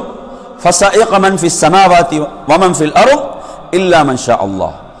ஊதப்படும், ஃபஸஇக மன் ஃபிஸ் ஸமாவாதி வ மன் ஃபில் அர்த் இல்லா மன் ஷா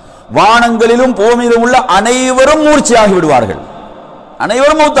அல்லாஹ், வானங்களிலும் பூமியிலும் உள்ள அனைவரும் மூர்ச்சையாகி விடுவார்கள்,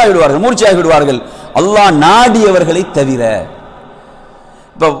 அனைவரும் மௌத்தாகி விடுவார்கள், மூர்ச்சையாகி விடுவார்கள், அல்லாஹ் நாடியவர்களை தவிர.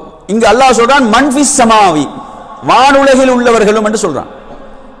 இப்ப இங்க அல்லாஹ் சொல்றான் மன் ஃபிஸ் ஸமாவி, வானுலகில் உள்ளவர்களும் என்று சொல்றான்.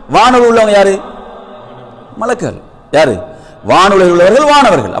 வானுலகில் உள்ளவங்க யாரு? மலக்குகள். யாரு? வானுலகில் உள்ளவர்கள்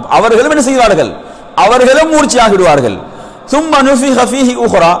வானவர்கள். அவர்களும் என்ன செய்வார்கள்? அவர்களும் மூர்ச்சையாகி விடுவார்கள். சும்ம நுஃபிக ஃபீஹி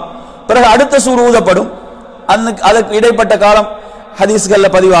உக்ரா, பிறகு அடுத்த சூர் ஊதப்படும். அதற்கு இடைப்பட்ட காலம் ஹதீஸ்கள்ல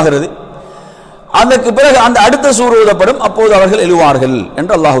பதிவாகிறது. அதற்கு பிறகு அந்த அடுத்த சூர் ஊதப்படும், அப்போது அவர்கள் எழுவார்கள்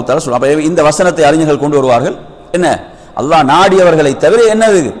என்று அல்லாஹ் தஆலா சொல்றார். இந்த வசனத்தை அறிஞர்கள் கொண்டு வருவார்கள். என்ன? அல்லாஹ் நாடியவர்களை தவிர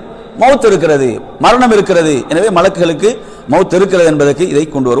என்னது? மௌத் இருக்கிறது, மரணம் இருக்கிறது. எனவே மலக்குகளுக்கு மௌத் இருக்கிறது என்பதற்கு இதை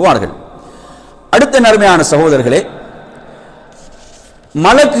கொண்டு வருவார்கள். அடுத்த நன்மையான சகோதரர்களே,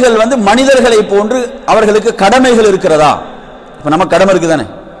 மலக்குகள் மனிதர்களை போன்று அவர்களுக்கு கடமைகள் இருக்கிறதா? இப்ப நமக்கு கடமை இருக்குதானே?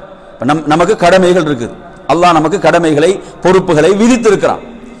 நமக்கு கடமைகள் இருக்குது. அல்லாஹ் நமக்கு கடமைகளை, பொறுப்புகளை விதித்திருக்கிறான்.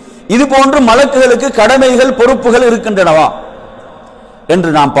 இது போன்று மலக்குகளுக்கு கடமைகள், பொறுப்புகள் இருக்கின்றனவா என்று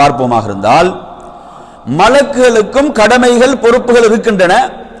நாம் பார்ப்போமாக இருந்தால், மலக்குகளுக்கும் கடமைகள் பொறுப்புகள் இருக்கின்றன,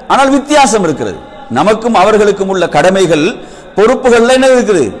 ஆனால் வித்தியாசம் இருக்கிறது. நமக்கும் அவர்களுக்கும் உள்ள கடமைகள் பொறுப்புகள் என்ன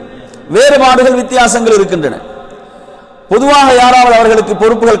இருக்குது, வேறுபாடுகள் வித்தியாசங்கள் இருக்கின்றன. பொதுவாக யாராவது அவர்களுக்கு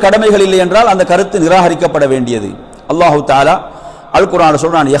பொறுப்புகள் கடமைகள் இல்லை என்றால் அந்த கருத்து நிராகரிக்கப்பட வேண்டியது. அல்லாஹு தஆலா அல் குர்ஆனில்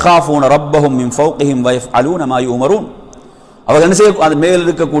சொல்றான், யகாஃபூன ரப்பஹும் மின் ஃபௌகிஹிம் வ யஃஅலூன மா யுமரூன். அவர்கள் என்ன செய்ய, அது மேல்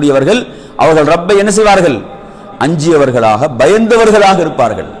இருக்கக்கூடியவர்கள் அவர்கள் ரப்பை என்ன செய்வார்கள், அஞ்சியவர்களாக பயந்தவர்களாக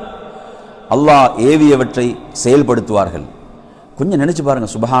இருப்பார்கள். அல்லாஹ் ஏவியவற்றை செயல்படுத்துவார்கள். கொஞ்சம் நினைச்சு பாருங்க,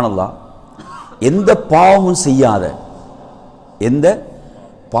 சுப்ஹானல்லாஹ், எந்த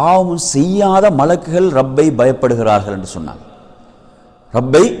பாவமும் செய்யாத மலக்குகள் ரப்பை பயப்படுகிறார்கள் என்று சொன்னால்,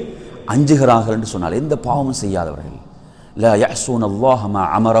 ரப்பை அஞ்சுகிறார்கள் என்று சொன்னால், எந்த பாவமும் செய்யாதவர்கள், லா யஅஸூன அல்லாஹ மா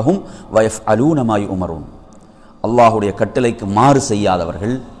அமரஹும் வ யஃஅலூன மா யுமரூன், அல்லாஹ்வுடைய கட்டளைக்கு மாறு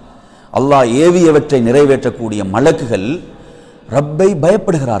செய்யாதவர்கள், அல்லாஹ் ஏவியவற்றை நிறைவேற்றக்கூடிய மலக்குகள் ரப்பை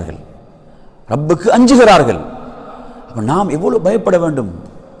பயப்படுகிறார்கள், ரப்புக்கு அஞ்சுகிறார்கள். அப்ப நாம் எவ்வளவு பயப்பட வேண்டும்.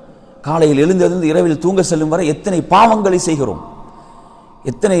 காலையில் எழுந்ததிலிருந்து இரவில் தூங்க செல்லும் வரை எத்தனை பாவங்களை செய்கிறோம்,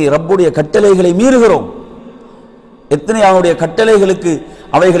 எத்தனை ரப்புடைய கட்டளைகளை மீறுகிறோம், எத்தனை அவனுடைய கட்டளைகளுக்கு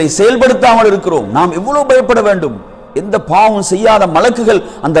அவைகளை செயல்படுத்தாமல் இருக்கிறோம். நாம் எவ்வளவு பயப்பட வேண்டும். எந்த பாவம் செய்யாத மலக்குகள்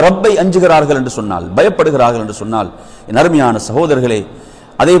அந்த ரப்பை அஞ்சுகிறார்கள் என்று சொன்னால், பயப்படுகிறார்கள் என்று சொன்னால், என் அருமையான சகோதரர்களே,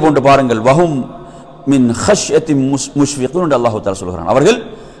 அதே போன்று பாருங்கள், வஹும் மின் ஹஷ்யத்தி முஷ்ஃபிகூன் என்று அல்லாஹ் தஆலா சொல்கிறான். அவர்கள்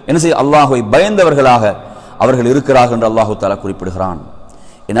என்ன செய்ய, அல்லாஹ்வை பயந்தவர்களாக அவர்கள் இருக்கிறார்கள் என்று அல்லாஹ் தஆலா குறிப்பிடுகிறான்.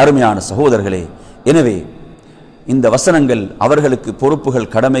 என் அருமையான சகோதரர்களே, எனவே இந்த வசனங்கள் அவர்களுக்கு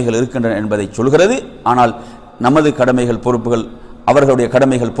பொறுப்புகள் கடமைகள் இருக்கின்றன என்பதை சொல்கிறது. ஆனால் நமது கடமைகள் பொறுப்புகள், அவர்களுடைய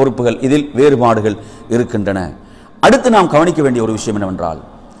கடமைகள் பொறுப்புகள், இதில் வேறுபாடுகள் இருக்கின்றன. அடுத்து நாம் கவனிக்க வேண்டிய ஒரு விஷயம் என்னவென்றால்,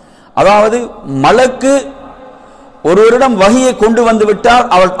 அதாவது மலக்கு ஒருவரிடம் வஹியை கொண்டு வந்து விட்டார்,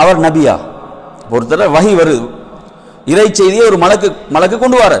 அவர் நபியா? ஒருத்தர் வஹி வருது, இறை செய்தியை ஒரு மலக்கு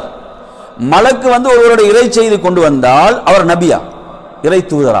கொண்டு வரார். மலக்கு வந்து ஒருவருடைய இறை செய்தி கொண்டு வந்தால் அவர் நபியா, இறை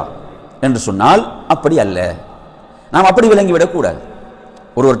தூதரா என்று சொன்னால் அப்படி அல்ல. நாம் அப்படி விளங்கிவிடக் கூடாது.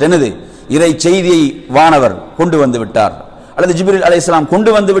 ஒருவர் என்னது, இறை செய்தியை வானவர் கொண்டு வந்து விட்டார் அல்லது ஜிப்ரீல் அலைஹிஸ்ஸலாம் கொண்டு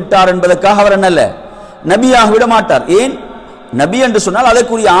வந்து விட்டார் என்பதற்காக அவர் என்னல்ல, நபியாக விட மாட்டார். ஏன்? நபி என்று சொன்னால்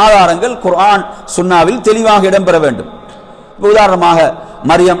அதற்குரிய ஆதாரங்கள் குர்ஆன் சுன்னாவில் தெளிவாக இடம்பெற வேண்டும். உதாரணமாக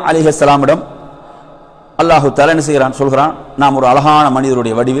மரியம் அலைஹிஸ்ஸலாமிடம் அல்லாஹு தஆலா என்ன செய்கிறான், சொல்கிறான், நாம் ஒரு அழகான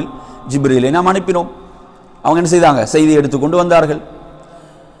மனிதருடைய வடிவில் ஜிப்ரீலை நாம் அனுப்பினோம். அவங்க என்ன செய்தாங்க, செய்தியை எடுத்துக்கொண்டு வந்தார்கள்.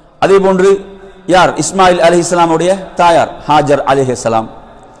 அதே போன்று யார், இஸ்மாயில் அலைஹிஸ்ஸலாமுடைய தாயார் ஹாஜர் அலைஹிஸ்ஸலாம்,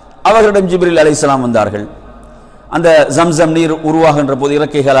 அவர்களிடம் ஜிப்ரீல் அலைஹிஸ்ஸலாம் வந்தார்கள். அந்த ஜம்சம் நீர் உருவாகின்ற போது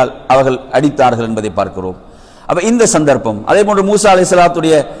இறக்கைகளால் அவர்கள் அடித்தார்கள் என்பதை பார்க்கிறோம். அப்ப இந்த சந்தர்ப்பம், அதே போன்று மூசா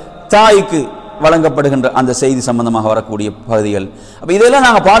அலைஹிஸ்ஸலாத்துடைய தாய்க்கு வழங்கப்படுகின்ற அந்த செய்தி சம்பந்தமாக வரக்கூடிய பகுதிகள், அப்ப இதெல்லாம்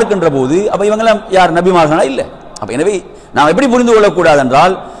நாங்கள் பார்க்கின்ற போது அப்ப இவங்கெல்லாம் யார், நபிமார்களா? இல்லை. அப்ப எனவே நாம் எப்படி புரிந்து கொள்ளக்கூடாது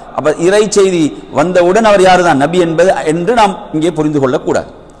என்றால், அப்ப இறை செய்தி வந்தவுடன் அவர் யாரு தான் நபி என்பது என்று நாம் இங்கே புரிந்து கொள்ளக்கூடாது.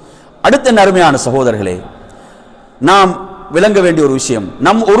 அடுத்த அருமையான சகோதரர்களே, நாம் விளங்க வேண்டிய ஒரு விஷயம்,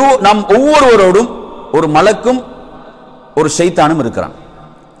 நம் ஒவ்வொருவரோடும் ஒரு மலக்கும் ஒரு ஷைத்தானும் இருக்கிறான்.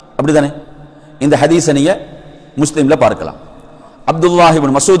 அப்படிதானே? இந்த ஹதீஸை நீங்க முஸ்லிம்ல பார்க்கலாம். அப்துல்லாஹ்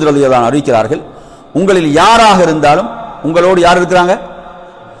இப்னு மஸ்ஊத் ரலியல்லாஹு அன்ஹு அறிவிக்கிறார்கள், உங்களில் யாராக இருந்தாலும் உங்களோடு யார் இருக்கிறாங்க,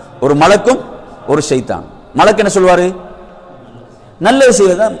 ஒரு மலக்கும் ஒரு ஷைத்தான். மலக்கு என்ன சொல்வாரு, நல்லது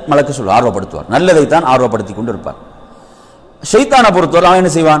செய்வதான் மலக்கு சொல்வார், ஆர்வப்படுத்துவார், நல்லதை தான் ஆர்வப்படுத்தி கொண்டு இருப்பார். ஷைத்தானை பொறுத்தவரை அவன்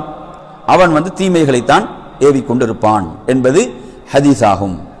என்ன செய்வான், அவன் வந்து தீமைகளைத்தான் ஏவிக்கொண்டிருப்பான் என்பது ஹதீஸ்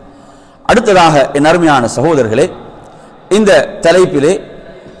ஆகும். அடுத்ததாக என் அருமையான சகோதரர்களே, இந்த தலைப்பிலே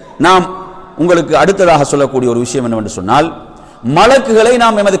நாம் உங்களுக்கு அடுத்ததாக சொல்லக்கூடிய ஒரு விஷயம் என்னவென்று சொன்னால், மலக்குகளை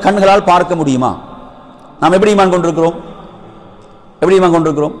நாம் எமது கண்களால் பார்க்க முடியுமா? நாம் எப்படி ஈமான் கொண்டிருக்கிறோம்?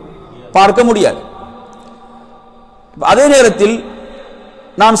 பார்க்க முடியாது. அதே நேரத்தில்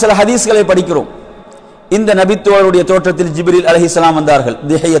நாம் சில ஹதீஸ்களை படிக்கிறோம். இந்த நபித்துவருடைய தோற்றத்தில் ஜிப்ரீல் அலைஹிஸ்ஸலாம் வந்தார்கள்,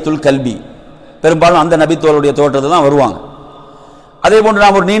 திஹியத்துல் கல்பி, பெரும்பாலும் அந்த நபித்துவருடைய தோற்றத்தில் தான் வருவாங்க. அதே போன்று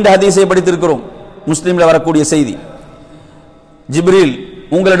நாம் ஒரு நீண்ட ஹதீஸை படித்திருக்கிறோம், முஸ்லிம்ல வரக்கூடிய செய்தி, ஜிப்ரீல்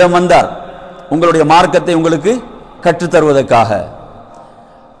உங்களிடம் வந்தார் உங்களுடைய மார்க்கத்தை உங்களுக்கு கற்றுத்தருவதற்காக.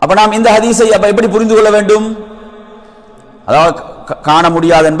 அப்ப நாம் இந்த ஹதீஸை அப்ப எப்படி புரிந்து கொள்ள வேண்டும்? அதாவது காண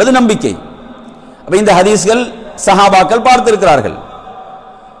முடியாது என்பது நம்பிக்கை. அப்ப இந்த ஹதீஸ்கள் சஹாபாக்கள் பார்த்திருக்கிறார்கள்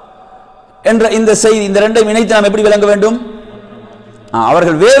என்ற இந்த செய்தி, இந்த ரெண்டையும் இணைத்து நாம் எப்படி விளங்க வேண்டும்?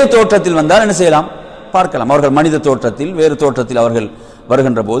 அவர்கள் வேறு தோற்றத்தில் வந்தால் என்ன செய்யலாம், பார்க்கலாம். அவர்கள் மனித தோற்றத்தில் வேறு தோற்றத்தில் அவர்கள்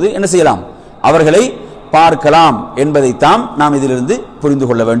வருகின்ற போது என்ன செய்யலாம், அவர்களை பார்க்கலாம் என்பதைத்தான் நாம் இதிலிருந்து புரிந்து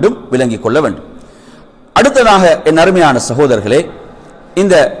கொள்ள வேண்டும், விளங்கிக் கொள்ள வேண்டும். அடுத்ததாக என் அருமையான சகோதரர்களே,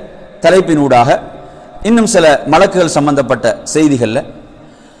 இந்த தலைப்பினூடாக இன்னும் சில மலக்குகள் சம்பந்தப்பட்ட செய்திகள்ல,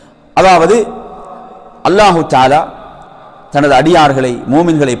 அதாவது அல்லாஹு தஆலா தனது அடியார்களை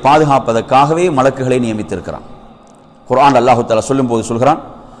மூமின்களை பாதுகாப்பதற்காகவே மலக்குகளை நியமித்திருக்கிறான். குர்ஆன் அல்லாஹ் தஆலா சொல்லும்போது சொல்கிறான்,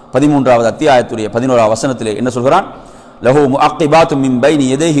 13வது அத்தியாயத்துடைய 11வது வசனத்திலே என்ன சொல்கிறான்? லஹு முஅக்கிபாத்தும் மின் பைனி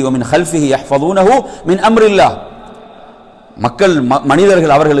யதைஹி வ மின் ஹல்ஃபிஹி யஹ்ஃபதுனஹு மின் அம்ரில்லாஹ். மக்கள்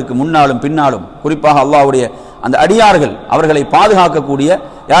மனிதர்கள் அவர்களுக்கு முன்னாலும் பின்னாலும், குறிப்பாக அல்லாஹ்வுடைய அந்த அடியார்கள் அவர்களை பாதுகாக்கக்கூடிய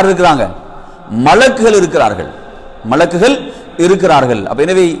யார் இருக்கிறாங்க? மலக்குகள் இருக்கிறார்கள். மலக்குகள் இருக்கிறார்கள். அப்ப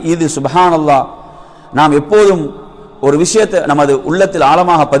எனவே இது சுப்ஹானல்லாஹ், நாம் எப்போதும் ஒரு விஷயத்தை நமது உள்ளத்தில்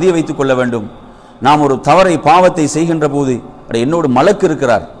ஆழமாக பதிய வைத்துக் கொள்ள வேண்டும். நாம் ஒரு தவறை பாவத்தை செய்கின்ற போது என்னோடு மலக்கு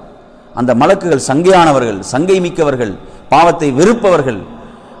இருக்கிறார். அந்த மலக்குகள் சங்கையானவர்கள், சங்கை மிக்கவர்கள், பாவத்தை வெறுப்பவர்கள்,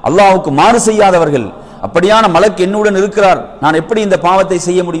 அல்லாஹ்வுக்கு மாறு செய்யாதவர்கள். அப்படியான மலக்கு என்னுடன் இருக்கிறார். நான் எப்படி இந்த பாவத்தை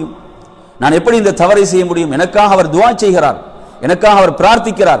செய்ய முடியும்? நான் எப்படி இந்த தவறை செய்ய முடியும்? எனக்காக அவர் துஆ செய்கிறார், எனக்காக அவர்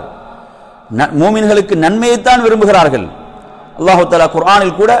பிரார்த்திக்கிறார். மூமின்களுக்கு நன்மையைத்தான் விரும்புகிறார்கள். அல்லாஹ் தஆலா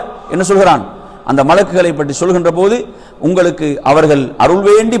குர்ஆனில் கூட என்ன சொல்கிறான்? அந்த மலக்குகளை பற்றி சொல்கின்ற போது உங்களுக்கு அவர்கள் அருள்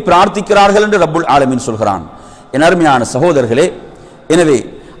வேண்டி பிரார்த்திக்கிறார்கள் என்று ரப்புல் ஆலமீன் சொல்கிறான். என் அருமையான சகோதரர்களே, எனவே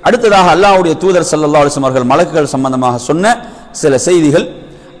அடுத்ததாக அல்லாஹ்வுடைய தூதர் ஸல்லல்லாஹு அலைஹி வஸல்லம் அவர்கள் மலக்குகள் சம்பந்தமாக சொன்ன சில செய்திகள்,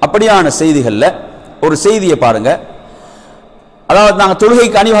 அப்படியான செய்திகள்ல ஒரு செய்தியை பாருங்க. அதாவது நாங்கள்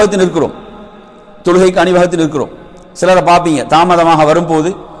தொழுகைக்கு அணிவகுத்து நிற்கிறோம், தொழுகைக்கு அணிவகுத்து நிற்கிறோம். சிலரை பார்ப்பீங்க, தாமதமாக வரும்போது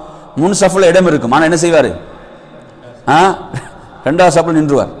முன் சஃப்ல இடம் இருக்கும், ஆனால் என்ன செய்வார்? ரெண்டாவது சஃப்ல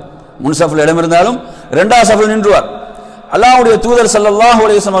நின்றுவார். முன் சஃப்ல இடம் இருந்தாலும் இரண்டாவது சஃப்ல நின்றுவார். அல்லாஹ்வுடைய தூதர் ஸல்லல்லாஹு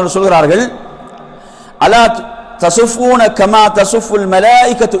அலைஹி வஸல்லம் அவர்கள் சொல்கிறார்கள், அலா தசுஃபூன கமா தசுஃபுல்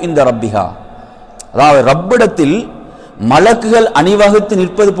மலாயிகத்து இன்த ரப்பிஹா. அதாவது ரப்பிடத்தில் மலக்குகள் அணிவகுத்து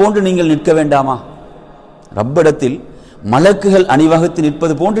நிற்பது போன்று நீங்கள் நிற்க வேண்டாமா? ரப்பிடத்தில் மலக்குகள் அணிவகுத்து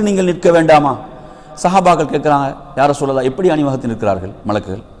நிற்பது போன்று நீங்கள் நிற்க வேண்டாமா? சஹாபாக்கள் கேட்கிறாங்க, யார சொல்லலாம், எப்படி அணிவகுத்து நிற்கிறார்கள்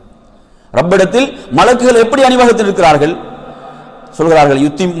மலக்குகள்? ரப்பிடத்தில் மலக்குகள் எப்படி அணிவகுத்து நிற்கிறார்கள்? சொல்கிறார்கள்,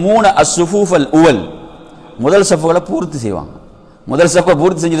 யுத்திம்மூன அஸ்ஸுஃபூஃபல் உவல், முதல் சஃப்களை பூர்த்தி செய்வாங்க. முதல் சஃப்பை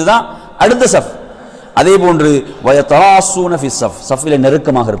பூர்த்தி செஞ்சுட்டு தான் அடுத்த சஃப். அதே போன்று வயதராஸூன ஃபி ஸஃப், சஃபில்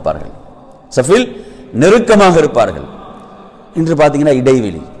நெருக்கமாக இருப்பார்கள், சஃபில் நெருக்கமாக இருப்பார்கள். இன்று பார்த்தீங்கன்னா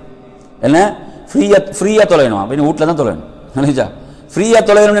இடைவெளி என்ன, ஃப்ரீயா தொலையணும் அப்படின்னு வீட்டில் தான் தொலையணும், நினைச்சா ஃப்ரீயா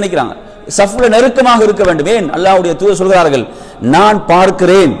தொலையணும்னு நினைக்கிறாங்க. சஃப்ல நெருக்கமாக இருக்க வேண்டும். ஏன்? அல்லாஹ்வுடைய தூதர் சொல்கிறார்கள், நான்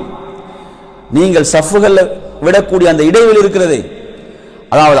பார்க்கிறேன் நீங்கள் சஃப்கள் விடக்கூடிய அந்த இடைவெளி இருக்கிறது,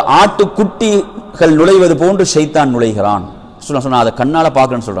 அதாவது ஆட்டுக்குட்டிகள் நுழைவது போன்று ஷைத்தான் நுழைகிறான். சொன்னா அதை கண்ணால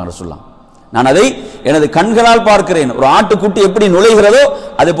பார்க்கணும்னு சொல்றாங்க. சொல்லலாம், நான் அதை எனது கண்களால் பார்க்கிறேன். ஒரு ஆட்டுக்குட்டி எப்படி நுழைகிறதோ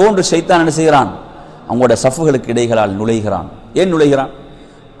அது போன்று ஷைத்தான் என்ன செய்கிறான்? அவங்களோட சஃப்களுக்கு இடைகளால் நுழைகிறான். ஏன் நுழைகிறான்?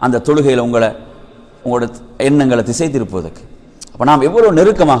 அந்த தொழுகையில் உங்களோட எண்ணங்களை திசை திருப்புவதற்கு. அப்போ நாம் எவ்வளவு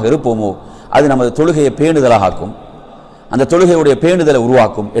நெருக்கமாக இருப்போமோ அது நமது தொழுகையை பேணுதலாக ஆக்கும், அந்த தொழுகையுடைய பேணுதலை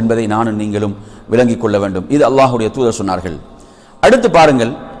உருவாக்கும் என்பதை நானும் நீங்களும் விளங்கிக் கொள்ள வேண்டும். இது அல்லாஹ்வுடைய தூதர் சொன்னார்கள். அடுத்து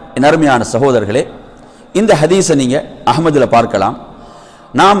பாருங்கள் என் அருமையான சகோதரர்களே, இந்த ஹதீஸை நீங்க அஹ்மதுல பார்க்கலாம்.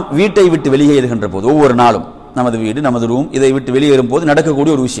 நாம் வீட்டை விட்டு வெளியேறுகின்ற போது, ஒவ்வொரு நாளும் நமது வீடு, நமது ரூம், இதை விட்டு வெளியேறும் போது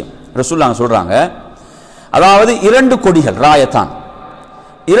நடக்கக்கூடிய ஒரு விஷயம் ரசூலுல்லாஹ் சொல்றாங்க. அதாவது 2 கொடிகள், ராயத்தான்,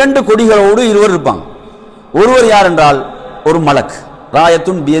 2 கொடிகளோடு இருவர் இருப்பாங்க. ஒருவர் யார் என்றால் ஒரு மலக்,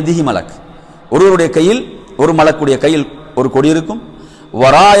 ராயத்துன் பியதிஹி மலக், ஒருவருடைய கையில், ஒரு மலக்குடைய கையில் ஒரு கொடி இருக்கும்.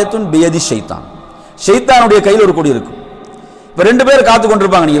 வராயத்துன் பியதி ஷைத்தான், ஷைத்தானுடைய கையில் ஒரு கொடி இருக்கும். இப்போ 2 பேர் காத்து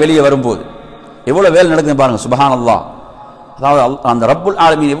கொண்டிருப்பாங்க. நீங்க வெளியே வரும்போது எவ்வளவு வேலை நடக்குது பாருங்க, சுப்ஹானல்லாஹ். அதாவது அந்த ரப்புல்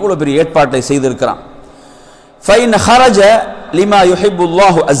ஆலமீன் எவ்வளவு பெரிய ஏற்பாட்டை செய்திருக்கிறான். ஃபைன் ஹரஜ லிமா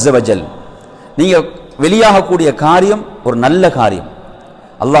யுஹிப்புல்லாஹு அஸ்ஸ வஜல், நீங்க வெளியாகக்கூடிய காரியம் ஒரு நல்ல காரியம்,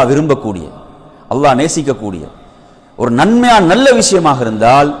 அல்லாஹ் விரும்பக்கூடிய, அல்லாஹ் நேசிக்கக்கூடிய ஒரு நன்மையான நல்ல விஷயமாக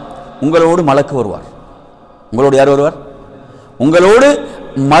இருந்தால் உங்களோடு மலக்கு வருவார். உங்களோடு யார் வருவார்? உங்களோடு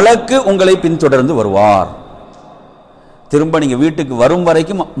மலக்கு உங்களை பின்தொடர்ந்து வருவார். திரும்ப நீங்க வீட்டுக்கு வரும்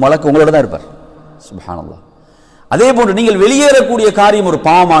வரைக்கும் மலக்கு உங்களோட தான் இருப்பார். சுப்ஹானல்லாஹ். அதே போன்று நீங்கள் வெளியேறக்கூடிய காரியம் ஒரு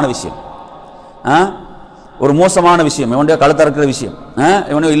பாவமான விஷயம், ஒரு மோசமான விஷயம், இவனுடைய கழுத்தறுக்கிற விஷயம்,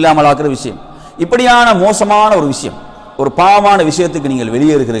 இவனையோ இல்லாமல் ஆக்குற விஷயம், இப்படியான மோசமான ஒரு விஷயம், ஒரு பாவமான விஷயத்துக்கு நீங்கள்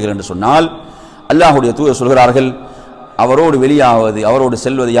வெளியேறுகிறீர்கள் என்று சொன்னால் அல்லாஹ்வுடைய தூதர் சொல்கிறார்கள், அவரோடு வெளியாவது, அவரோடு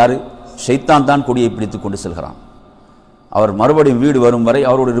செல்வது யாரு? ஷைத்தான் தான் கொடியை பிடித்துக் கொண்டு செல்கிறான். அவர் மறுபடியும் வீடு வரும் வரை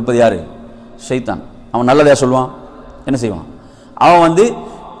அவரோடு இருப்பது யாரு? ஷைத்தான். அவன் நல்லதையா சொல்வான்? என்ன செய்வான்? அவன்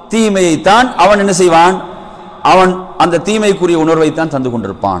தீமையைத்தான் அவன் என்ன செய்வான்? அவன் அந்த தீமைக்குரிய உணர்வைத்தான் தந்து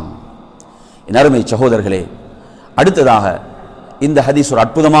கொண்டிருப்பான். என் அருமை சகோதரர்களே, அடுத்ததாக இந்த ஹதீஸ் ஒரு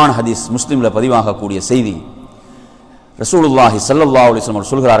அற்புதமான ஹதீஸ், முஸ்லிம்ல பதிவாகக்கூடிய செய்தி. ரசூலுல்லாஹி ஸல்லல்லாஹு அலைஹி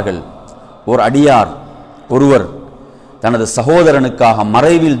வஸல்லம் சொல்கிறார்கள், ஒரு அடியார் ஒருவர் தனது சகோதரனுக்காக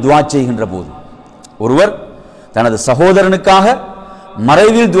மறைவில் துஆ செய்கின்ற போது, ஒருவர் தனது சகோதரனுக்காக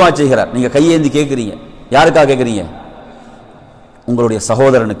மறைவில் துஆ செய்கிறார். நீங்க கையேந்தி கேட்கிறீங்க, யாருக்காக கேட்கிறீங்க? உங்களுடைய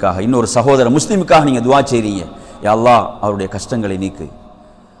சகோதரனுக்காக, இன்னொரு சகோதர முஸ்லிமுக்காக நீங்க துஆ செய்றீங்க. யா அல்லாஹ் அவருடைய கஷ்டங்களை நீக்கு,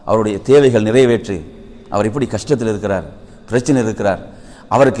 அவருடைய தேவைகள் நிறைவேற்று, அவர் இப்படி கஷ்டத்தில் இருக்கிறார், பிரச்சனை இருக்கிறார்,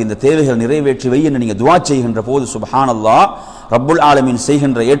 அவருக்கு இந்த தேவைகள் நிறைவேற்றி வை என்று நீங்கள் துஆ செய்கின்ற போது சுப்ஹானல்லாஹ் ரப்புல் ஆலமீன்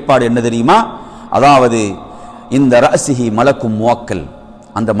செய்கின்ற ஏற்பாடு என்ன தெரியுமா? அதாவது இந்த ரஅஸிஹி மலக்கும் முவக்கல்,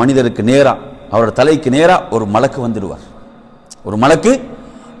 அந்த மனிதருக்கு நேரா அவரோட தலைக்கு நேரா ஒரு மலக்கு வந்துடுவார், ஒரு மலக்கு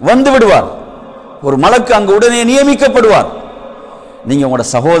வந்து விடுவார், ஒரு மலக்கு அங்கு உடனே நியமிக்கப்படுவார். நீங்க உங்களோட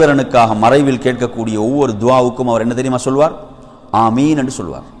சகோதரனுக்காக மறைவில் கேட்கக்கூடிய ஒவ்வொரு துஆவுக்கும் அவர் என்ன தெரியுமா சொல்வார்? ஆமீன் என்று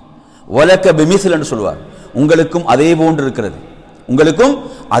சொல்வார். வலக பிமிஸ்ல் என்று சொல்வார். உங்களுக்கும் அதே போன்று இருக்கிறது, உங்களுக்கும்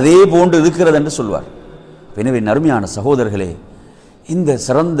அதே போன்று இருக்கிறது என்று சொல்வார். எனவே நறுமையான சகோதரர்களே, இந்த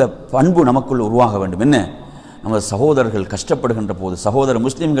சிறந்த பண்பு நமக்குள் உருவாக வேண்டும். என்ன? நமது சகோதரர்கள் கஷ்டப்படுகின்ற போது, சகோதர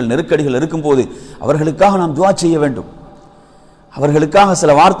முஸ்லிம்கள் நெருக்கடிகள் இருக்கும் போது அவர்களுக்காக நாம் துஆ செய்ய வேண்டும். அவர்களுக்காக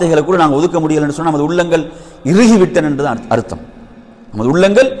சில வார்த்தைகளை கூட நாங்கள் ஒதுக்க முடியல என்று சொன்னால் நமது உள்ளங்கள் இறுகிவிட்டன என்றுதான் அர்த்தம். நமது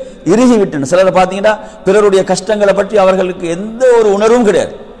உள்ளங்கள் இறுகிவிட்டன. சிலரை பார்த்தீங்கன்னா பிறருடைய கஷ்டங்களை பற்றி அவர்களுக்கு எந்த ஒரு உணர்வும்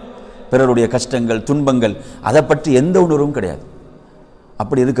கிடையாது. பிறருடைய கஷ்டங்கள் துன்பங்கள் அதை பற்றி எந்த உணர்வும் கிடையாது.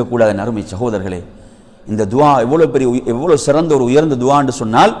 அப்படி இருக்கக்கூடாது அருமை சகோதரர்களே. இந்த துஆ எவ்வளவு சிறந்த ஒரு உயர்ந்த துஆ என்று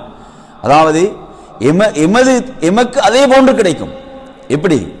சொன்னால், அதாவது எமக்கு அதே போன்று கிடைக்கும்.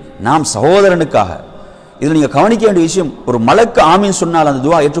 எப்படி? நாம் சகோதரனுக்காக. இதில் நீங்கள் கவனிக்க வேண்டிய விஷயம், ஒரு மலக்கு ஆமீன் சொன்னால் அந்த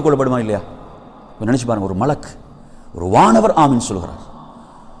துஆ ஏற்றுக்கொள்ளப்படுமா இல்லையா? நினைச்சு பாருங்க, ஒரு மலக்கு, ஒரு வானவர் ஆமீன் சொல்கிறார்,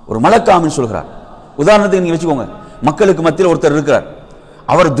 ஒரு மலக்கு ஆமீன் சொல்கிறார். உதாரணத்துக்கு நீங்க வச்சுக்கோங்க, மக்களுக்கு மத்தியில் ஒருத்தர் இருக்கிறார்,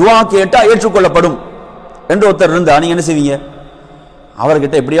 அவர் துஆ கேட்டா ஏற்றுக்கொள்ளப்படும் என்று ஒருத்தர் இருந்தா நீங்க என்ன செய்வீங்க?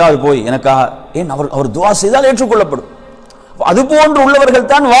 அவர்கிட்ட எப்படியாவது போய் எனக்காக, ஏன் அவர் துஆ செய்தால் ஏற்றுக்கொள்ளப்படும். அது போன்று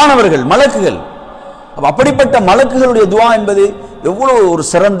உள்ளவர்கள் தான் வானவர்கள், மலக்குகள். அப்படிப்பட்ட மலக்குகளுடைய துஆ என்பது எவ்வளவு ஒரு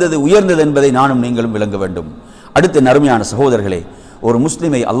சிறந்தது உயர்ந்தது என்பதை நானும் நீங்களும் விளங்க வேண்டும். அடுத்த நறுமையான சகோதரர்களே, ஒரு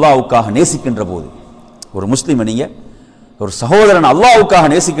முஸ்லிமை அல்லாஹ்வுக்காக நேசிக்கின்ற போது, ஒரு முஸ்லிமை நீங்க ஒரு சகோதரன் அல்லாஹ்வுக்காக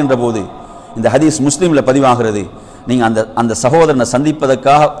நேசிக்கின்ற போது, இந்த ஹதீஸ் முஸ்லிம்ல பதிவாகிறது, நீங்க அந்த சகோதரனை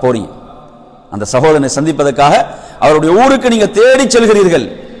சந்திப்பதற்காக போறீங்க, அந்த சகோதரனை சந்திப்பதற்காக அவருடைய ஊருக்கு நீங்க தேடி செல்கிறீர்கள்.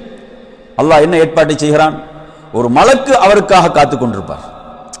 அல்லாஹ் என்ன ஏற்பாட்டை செய்கிறான்? ஒரு மலக்கு அவருக்காக காத்துக் கொண்டிருப்பார்,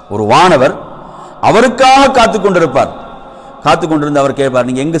 ஒரு வானவர் அவருக்காக காத்துக் கொண்டிருப்பார். காத்துக் கொண்டிருந்து அவர் கேட்பார்,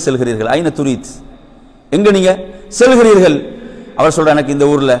 நீங்க எங்க செல்கிறீர்கள்? ஐன துரீத், எங்க நீங்க செல்கிறீர்கள்? அவர் சொல்ற, எனக்கு இந்த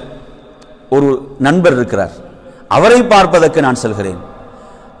ஊர்ல ஒரு நண்பர் இருக்கிறார், அவரை பார்ப்பதற்கு நான் செல்கிறேன்.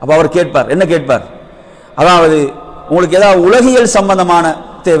 அப்ப அவர் கேட்பார், என்ன கேட்பார்? அதாவது உங்களுக்கு ஏதாவது உலகியல் சம்பந்தமான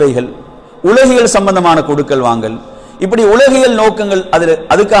தேவைகள், உலகியல் சம்பந்தமான கொடுக்கல் வாங்கல், இப்படி உலகியல் நோக்கங்கள்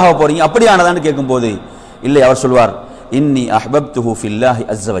அதுக்காக போறீங்க, அப்படியானதான்னு கேட்கும் போது இல்லை, அவர் சொல்வார், இன்னி அஹ்பப்துஹு ஃபில்லாஹி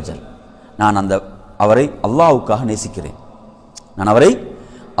அஸ்ஸ வஜல், நான் அவரை அல்லாஹ்வுக்காக நேசிக்கிறேன், நான் அவரை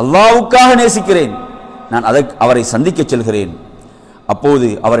அல்லாஹ்வுக்காக நேசிக்கிறேன், நான் அவரை சந்திக்க செல்கிறேன். அப்போது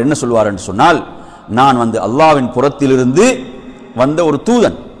அவர் என்ன சொல்வார் என்று சொன்னால், நான் அல்லாஹ்வின் புறத்திலிருந்து வந்த ஒரு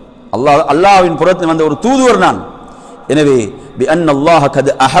தூதன், அல்லாஹ்வின் புறத்தில் வந்த ஒரு தூதுவர் நான். எனவே பி அன்னல்லாஹ கத்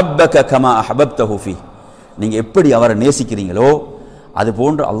அஹப்பக கமா அஹபப்தஹு ஃபீ, நீங்க எப்படி அவரை நேசிக்கிறீங்களோ அது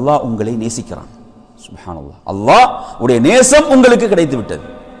போன்று அல்லாஹ் உங்களை நேசிக்கிறான். சுப்ஹானல்லாஹ், அல்லாஹ் உடைய நேசம் உங்களுக்கு கிடைத்து விட்டது.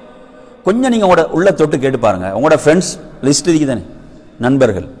 கொஞ்சம் நீங்க உங்களோட உள்ள தொட்டு கேட்டு பாருங்க, உங்களோட ஃப்ரெண்ட்ஸ் லிஸ்ட் இருக்குதானே,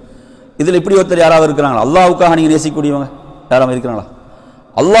 நண்பர்கள், இதுல இப்படி ஒருத்தர் யாராவது இருக்கிறாங்களா? அல்லாஹ்வுக்காக நீங்க நேசிக்கக்கூடியவங்க யாராவது இருக்கிறாங்களா?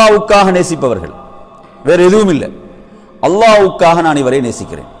 அல்லாஹ்வுக்காக நேசிப்பவர்கள், வேற எதுவும் இல்லை. அல்லாஹ்வுக்காக நான் இவரை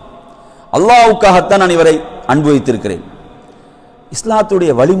நேசிக்கிறேன், அல்லாஹ்வுக்காகத்தான் நான் இவரை அனுபவித்திருக்கிறேன்.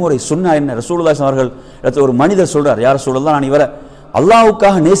 இஸ்லாத்துடைய வழிமுறை சுன்னா என்ன? ரசூலுல்லாஹி அவர்கள் ஒரு மனிதர் சொல்றார், யார் ரசூலுல்லாஹ், நான் இவரை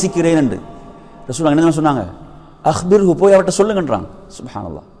அல்லாஹ்வுக்காக நேசிக்கிறேன் என்று. ரசூலுல்லாஹ் என்ன சொன்னாங்க? அக்பிர்ஹு, போய் அவர்கிட்ட சொல்லுங்கன்றாங்க.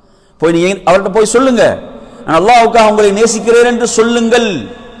 சுப்ஹானல்லாஹ், போய் நீங்க அவர்கிட்ட போய் சொல்லுங்க, நான் அல்லாஹ்வுக்காக உங்களை நேசிக்கிறேன் என்று சொல்லுங்கள்.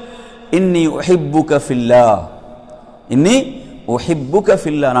 இன்னி உஹிப்புக ஃபில்லாஹ், இன்னி உஹிப்புக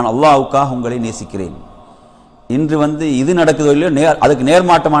ஃபில்லாஹ், நான் அல்லாஹ்வுக்காக உங்களை நேசிக்கிறேன். இன்று இது நடக்குதோ இல்லையோ, அதுக்கு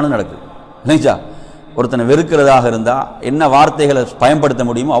நேர்மாட்டமானது நடக்குது இல்லைங்களா? ஒருத்தனை வெறுக்கிறதாக இருந்தால் என்ன வார்த்தைகளை பயன்படுத்த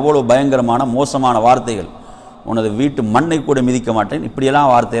முடியுமோ அவ்வளோ பயங்கரமான மோசமான வார்த்தைகள், உனது வீட்டு மண்ணை கூட மிதிக்க மாட்டேன், இப்படியெல்லாம்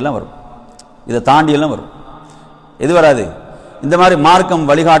வார்த்தையெல்லாம் வரும். இதை தாண்டியெல்லாம் வரும். எது வராது? இந்த மாதிரி மார்க்கம்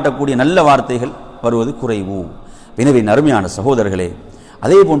வழிகாட்டக்கூடிய நல்ல வார்த்தைகள் வருவது குறைவு. எனவே அருமையான சகோதரர்களே,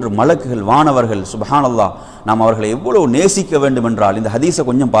 அதே போன்று மலக்குகள், வானவர்கள், சுப்ஹானல்லாஹ், நாம் அவர்களை எவ்வளவு நேசிக்க வேண்டும் என்றால், இந்த ஹதீஸை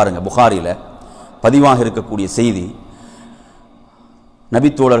கொஞ்சம் பாருங்க, புகாரில பதிவாக இருக்கக்கூடிய செய்தி.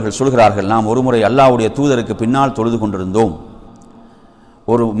 நபித்தோழர்கள் சொல்கிறார்கள், நாம் ஒருமுறை அல்லாஹ்வுடைய தூதருக்கு பின்னால் தொழுது கொண்டிருந்தோம்.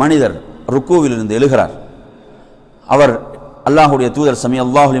 ஒரு மனிதர் ருக்கூவிலிருந்து எழுகிறார். அவர் அல்லாஹ்வுடைய தூதர் சமி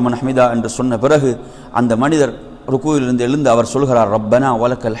அல்லாஹு லிமன் ஹமிதா என்று சொன்ன பிறகு அந்த மனிதர் ருக்கூவிலிருந்து எழுந்து அவர் சொல்கிறார், ரப்பனா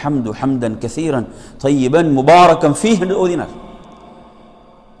வலக்கல் ஹம்து ஹம்தன் கஸீரன் தய்யிபன் முபாரக்கன் ஃபீஹ் என்று ஓதினார்.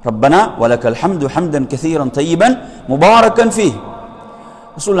 ரப்பனா வலக்கல் ஹம்து ஹம்தன் கஸீரன் தய்யிபன் முபாரக்கன் ஃபீஹ்.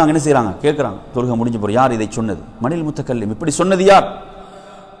 ரசூலுல்லாஹ் என்ன செய்றாங்க? கேட்குறாங்க. தொழுகை முடிஞ்ச போற, யார் இதை சொன்னது? மனில் முத்தக்கல்லிம், இப்படி சொன்னது யார்?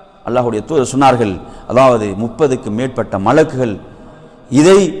 அல்லாஹ்வுடைய தூதர் சொன்னார்கள், அதாவது 30க்கு மேற்பட்ட மலக்குகள்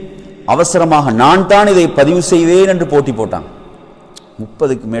இதை அவசரமாக நான் தான் இதை பதிவு செய்வேன் என்று போட்டி போட்டாங்க.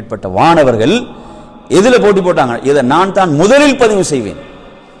 30க்கு மேற்பட்ட வானவர்கள் எதில் போட்டி போட்டாங்க? இதை நான் தான் முதலில் பதிவு செய்வேன்.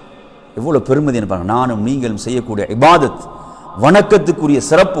 எவ்வளவு பெருமதி என்பாங்க. நானும் நீங்களும் செய்யக்கூடிய இபாதத், வணக்கத்துக்குரிய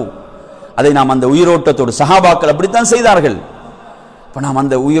சிறப்பு, அதை நாம் அந்த உயிரோட்டத்தோடு, சஹாபாக்கள் அப்படித்தான் செய்தார்கள். இப்போ நாம்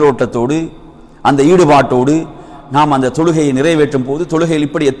அந்த உயிரோட்டத்தோடு, அந்த ஈடுபாட்டோடு நாம் அந்த தொழுகையை நிறைவேற்றும் போது தொழுகையில்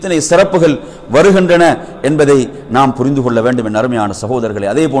இப்படி எத்தனை சிறப்புகள் வருகின்றன என்பதை நாம் புரிந்து கொள்ள வேண்டும் என் அருமையான சகோதரர்களே.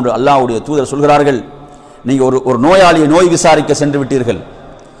 அதே போன்று அல்லாஹ்வுடைய தூதர் சொல்கிறார்கள், நீங்கள் ஒரு நோயாளியை நோய் விசாரிக்க சென்று விட்டீர்கள்,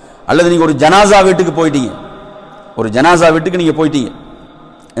 அல்லது நீங்கள் ஒரு ஜனாசா வீட்டுக்கு போயிட்டீங்க, ஒரு ஜனாசா வீட்டுக்கு நீங்கள் போயிட்டீங்க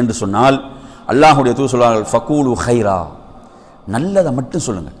என்று சொன்னால் அல்லாஹ்வுடைய தூதர் சொல்கிறார்கள், ஃபகூலு ஹைரா, நல்லதை மட்டும்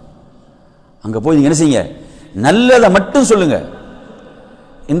சொல்லுங்க. அங்கே போய் நீங்கள் என்ன செய்யுங்க? நல்லதை மட்டும் சொல்லுங்க.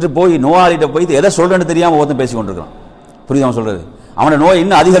 இன்று போய் நோயாளிகிட்ட போய் எதை சொல்றேன்னு தெரியாமல் ஒருத்தன் பேசி கொண்டிருக்கிறான். புரியுது அவன் சொல்றது? அவனை நோய்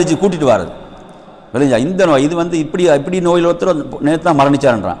இன்னும் அதிகரித்து கூட்டிட்டு வாருது. விளைஞ்சா இந்த நோய் இது வந்து இப்படி நோயில் ஒருத்தர் நேத்தான்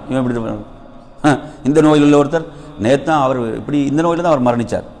மரணிச்சார்ன்றான். இவன் இப்படி இந்த நோயில் உள்ள ஒருத்தர் நேத்தான் அவர் இப்படி இந்த நோயில் தான் அவர்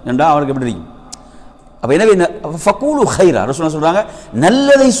மரணிச்சார் என்றா அவருக்கு எப்படி இருக்கும்? அப்போ எனவே ஃபகூலு ஹைரா, ரசூலுல்லாஹ் சொல்றாங்க,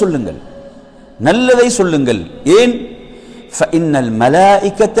 நல்லதை சொல்லுங்கள், நல்லதை சொல்லுங்கள். ஏன்? ஃபஇன்னல்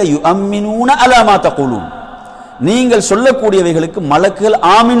மலாயிகத யுஅம்மினூன அலா மா தகூலூன், நீங்கள் சொல்லக்கூடியவைகளுக்கு மலக்குகள்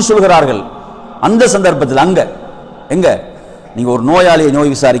ஆமீன் சொல்கிறார்கள். அந்த சந்தர்ப்பத்தில் அங்க எங்க நீங்க ஒரு நோயாளியை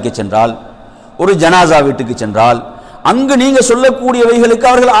நோய் விசாரிக்க சென்றால், ஒரு ஜனாசா வீட்டுக்கு சென்றால், அங்கு நீங்க சொல்லக்கூடியவைகளுக்கு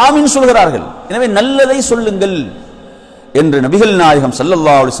அவர்கள் ஆமீன் சொல்கிறார்கள். எனவே நல்லதை சொல்லுங்கள் என்று நபிகள் நாயகம்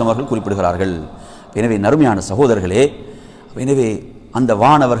ஸல்லல்லாஹு அலைஹி வஸல்லம் அவர்கள் குறிப்பிடுகிறார்கள். எனவே நறுமையான சகோதரர்களே, எனவே அந்த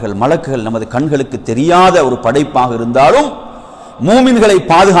வானவர்கள், மலக்குகள் நமது கண்களுக்கு தெரியாத ஒரு படைப்பாக இருந்தாலும் மூமின்களை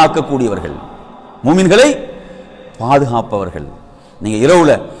பாதுகாக்கக்கூடியவர்கள், மூமின்களை பாதுகாப்பவர்கள். நீங்க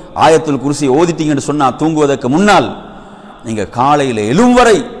இரவுல ஆயத்துல் குர்சி ஓதிட்டீங்கன்னு சொன்னா தூங்குவதற்கு முன்னால் நீங்க காலையில் எழும்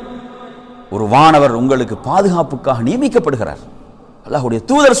வரை ஒரு வானவர் உங்களுக்கு பாதுகாப்புக்காக நியமிக்கப்படுகிறார். அல்லாஹ்வுடைய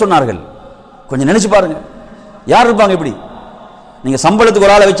தூதர் சொன்னார்கள். கொஞ்சம் நினைச்சு பாருங்க, யார் இருப்பாங்க இப்படி? நீங்க சம்பளத்துக்கு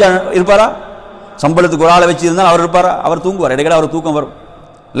ஒரு ஆளை வச்சா இருப்பாரா? சம்பளத்துக்கு ஒரு ஆளை வச்சு இருந்தால் அவர் இருப்பாரா? அவர் தூங்குவார், இடையில அவர் தூக்கம் வரும்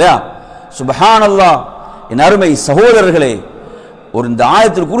இல்லையா? சுப்ஹானல்லாஹ். என் அருமை சகோதரர்களே, ஒரு இந்த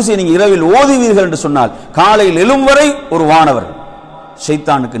ஆயத்துல் குர்சியை நீங்க இரவில் ஓதுவீர்கள் என்று சொன்னால் காலையில் எழும் வரை ஒரு வானவர்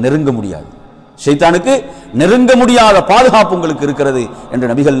ஷைத்தானுக்கு நெருங்க முடியாது, ஷைத்தானுக்கு நெருங்க முடியாத பாதுகாப்பு உங்களுக்கு இருக்கிறது என்று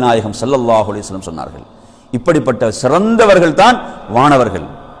நபிகள் நாயகம் ஸல்லல்லாஹு அலைஹி வஸல்லம் சொன்னார்கள். இப்படிப்பட்ட சிறந்தவர்கள் தான் வானவர்கள்,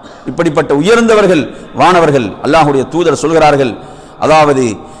 இப்படிப்பட்ட உயர்ந்தவர்கள் வானவர்கள். அல்லாஹ்வுடைய தூதர் சொல்கிறார்கள், அதாவது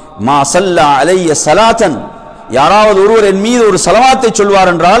மா ஸல்லா அலைய ஸலாத்தன், யாராவது ஒருவர் என் மீது ஒரு ஸலவாத்தை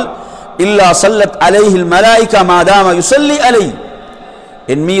சொல்வார் என்றால், இல்லா ஸல்லத் அலைஹில் மலாயிகா மாதாம யுஸல்லி அலை,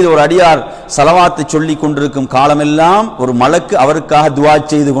 என் மீது ஒரு அடியார் ஸலவாத்தை சொல்லி கொண்டிருக்கும் காலமெல்லாம் ஒரு மலக்கு அவருக்காக துஆ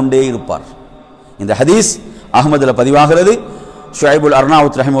செய்து கொண்டே இருப்பார். இந்த ஹதீஸ் அஹ்மதுல பதிவாகிறது. ஷுஐபுல்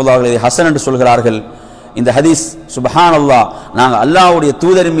அர்னாவுத் ரஹிமஹுல்லாஹ் அவர்கள் ஹஸன் என்று சொல்கிறார்கள். இந்த ஹதீஸ் சுப்ஹானல்லாஹ், நாங்கள் அல்லாஹ்வுடைய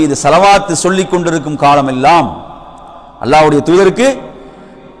தூதரின் மீது ஸலவாத்து சொல்லி கொண்டிருக்கும் காலமெல்லாம், அல்லாஹ்வுடைய தூதருக்கு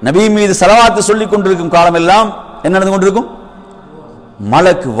நபி மீது ஸலவாத்து சொல்லி கொண்டிருக்கும் காலமெல்லாம் என்ன நடந்து கொண்டிருக்கும்?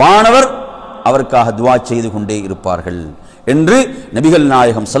 மலக்கு வானவர் அவருக்காக துஆ செய்து கொண்டே இருப்பார்கள் என்று நபிகள்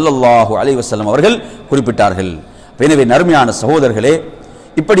நாயகம் ஸல்லல்லாஹு அலைஹி வஸல்லம் அவர்கள் குறிப்பிட்டார்கள். எனவே நறுமையான சகோதரர்களே,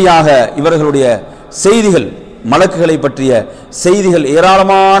 இப்படியாக இவர்களுடைய செய்திகள், மலக்குகளை பற்றிய செய்திகள்,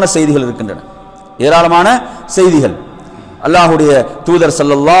 ஏராளமான செய்திகள் இருக்கின்றன, ஏராளமான செய்திகள். அல்லாஹ்வுடைய தூதர்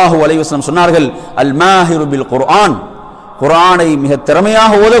ஸல்லல்லாஹு அலைஹி வஸல்லம் சொன்னார்கள், அல் மாஹிரு பில் குர்ஆன், குர்ஆனை மிக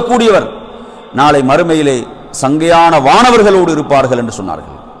திறமையாக ஓதக்கூடியவர் நாளை மறுமையிலே சங்கையான வானவர்களோடு இருப்பார்கள் என்று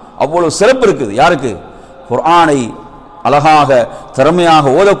சொன்னார்கள். அவ்வளவு சிறப்பு இருக்குது. யாருக்கு? குர்ஆனை அழகாக திறமையாக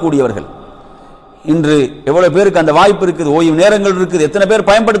ஓதக்கூடியவர்கள். இன்று எவ்வளவு பேருக்கு அந்த வாய்ப்பு இருக்குது, ஓய்வு நேரங்கள் இருக்குது, எத்தனை பேர்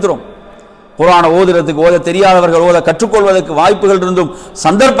பயன்படுத்துகிறோம்? குர்ஆனை ஓதுறதுக்கு, ஓத தெரியாதவர்கள் ஓத கற்றுக்கொள்வதற்கு வாய்ப்புகள் இருந்தும்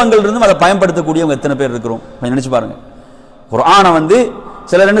சந்தர்ப்பங்கள் இருந்தும் அதை பயன்படுத்தக்கூடியவங்க எத்தனை பேர் இருக்கிறோம்? நினைச்சு பாருங்க. குர்ஆனை வந்து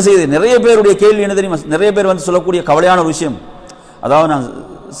சிலர் என்ன செய்யுது, நிறைய பேருடைய கேள்வி என்ன தெரியுமா? நிறைய பேர் வந்து சொல்லக்கூடிய கவலையான ஒரு விஷயம், அதாவது நான்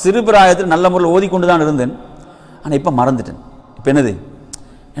சிறு பிராயத்தில் நல்ல முறையில் ஓதிக்கொண்டு தான் இருந்தேன், ஆனால் இப்போ மறந்துட்டேன். இப்போ என்னது?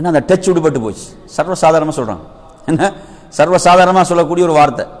 ஏன்னா அந்த டச் விடுபட்டு போச்சு. சர்வசாதாரணமாக சொல்கிறாங்க, என்ன சர்வசாதாரணமாக சொல்லக்கூடிய ஒரு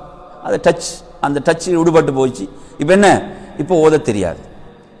வார்த்தை, அது டச், அந்த டச் விடுபட்டு போச்சு. இப்போ என்ன? இப்போ ஓத தெரியாது.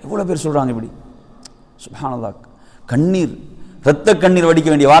 எவ்வளோ பேர் சொல்கிறாங்க இப்படி. சுப்ஹானல்லாஹ். கண்ணீர், இரத்த கண்ணீர் வடிக்க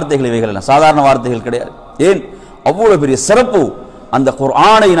வேண்டிய வார்த்தைகள் இவைகள் எல்லாம் சாதாரண வார்த்தைகள் கிடையாது. ஏன்? அவ்வளோ பெரிய சிறப்பு அந்த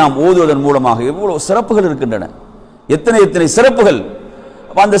குர்ஆனை நாம் ஓதுவதன் மூலமாக எவ்வளவு சிறப்புகள் இருக்கின்றன, எத்தனை எத்தனை சிறப்புகள்.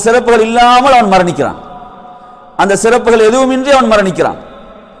 அந்த சிறப்புகள் இல்லாமல் அவன் மரணிக்கிறான், அந்த சிறப்புகள் எதுவுமின்றி அவன் மரணிக்கிறான்.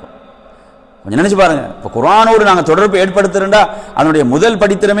 கொஞ்சம் நினைச்சு பாருங்க. இப்போ குர்ஆனோடு நாங்கள் தொடர்பு ஏற்படுத்துறா அதனுடைய முதல்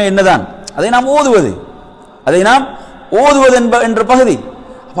படித்திறமே என்னதான்? அதை நாம் ஓதுவது, அதை நாம் ஓதுவது என்ற பகுதி.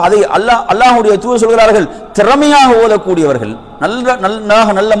 அதை அல்லாஹ்வுடைய தூதர் சொல்கிறார்கள், திறமையாக ஓதக்கூடியவர்கள்,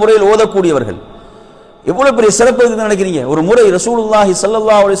 நல்ல முறையில் ஓதக்கூடியவர்கள். எவ்வளவு பெரிய சிறப்பு இருக்குன்னு நினைக்கிறீங்க? ஒரு முறை ரசூலுல்லாஹி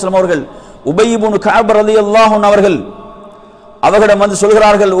ஸல்லல்லாஹு அலைஹி வஸல்லம் அவர்கள் உபய் இப்னு கஅப் ரலியல்லாஹு அன்ஹு அவர்களிடம் வந்து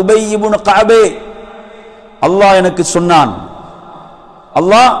சொல்கிறார்கள், உபய் இப்னு கஅபே, அல்லாஹ் எனக்கு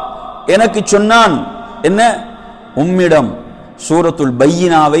சொன்னான் என்ன? உம்மிடம் சூரத்துல்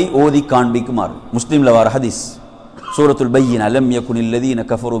பையினாவை ஓதி காண்பிக்குமாறு. முஸ்லிம்ல வர ஹதீஸ், சூரத்துல் பையினா லம் யகுனில் லதீன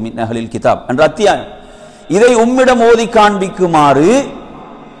கஃபரு மின் அஹ்லில் கிதாப் என்ற அத்தியாயம். இதை உம்மிடம் ஓதி காண்பிக்குமாறு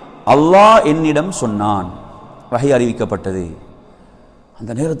அல்லாஹ் என்னிடம் சொன்னான். வஹி அறிவிக்கப்பட்டது.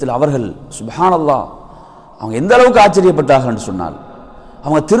 அந்த நேரத்தில் அவர்கள் சுப்ஹானல்லாஹ், அவங்க எந்த அளவுக்கு ஆச்சரியப்பட்டார்கள் என்று சொன்னால்,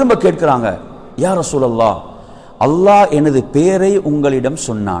 அவங்க திரும்ப கேட்கிறாங்க, யா ரசூலல்லாஹ், அல்லாஹ் எனது பெயரை உங்களிடம்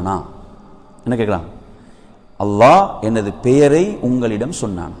சொன்னானா? என்ன கேட்கிறாங்க? அல்லாஹ் எனது பெயரை உங்களிடம்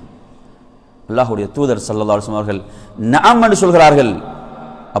சொன்னானா? அல்லாஹ்வுடைய தூதர் ஸல்லல்லாஹு அலைஹி வஸல்லம் அவர்கள் நஅம் என்று சொல்கிறார்கள்.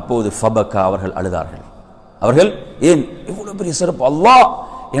 அப்போது ஃபபகா, அவர்கள் அழுதார்கள். அவர்கள் ஏன் இவ்வளவு பெரிய சிறப்பு, அல்லாஹ்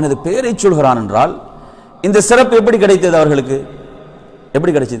எனது பெயரை சொல்கிறான் என்றால் இந்த சிறப்பு எப்படி கிடைத்தது அவர்களுக்கு?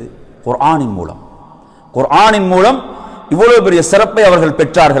 எப்படி கிடைச்சது? குர்ஆனின் மூலம். குர்ஆனின் மூலம் இவ்வளவு பெரிய சிறப்பை அவர்கள்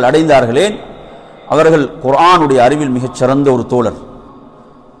பெற்றார்கள், அடைந்தார்களே. அவர்கள் குர்ஆனுடைய அறிவில் மிகச் சிறந்த ஒரு தோழர்.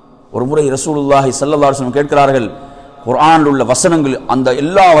 ஒரு முறை ரசூலுல்லாஹி ஸல்லல்லாஹு அலைஹி வஸல்லம் கேட்கிறார்கள், குர்ஆனில் உள்ள வசனங்கள், அந்த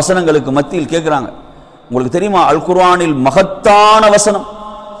எல்லா வசனங்களுக்கு மத்தியில் கேட்கிறாங்க, உங்களுக்கு தெரியுமா அல் குர்ஆனில் மகத்தான வசனம்,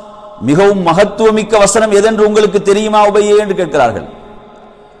 மிகவும் மகத்துவமிக்க வசனம் எதென்று உங்களுக்கு தெரியுமா உபையே என்று கேட்கிறார்கள்.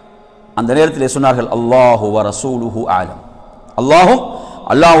 அந்த நேரத்தில் சொன்னார்கள், அல்லாஹு வ ரசூலுஹு ஆலம், அல்லாஹும்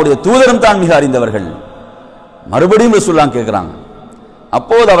அல்லாஹ்வுடைய தூதரும் தான் மிக அறிந்தவர்கள். மறுபடியும் ரசூலுல்லாஹ் கேட்கிறாங்க.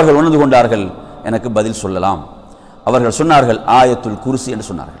 அப்போது அவர்கள் உணர்ந்து கொண்டார்கள், எனக்கு பதில் சொல்லலாம். அவர்கள் சொன்னார்கள், ஆயத்துல் குர்சி என்று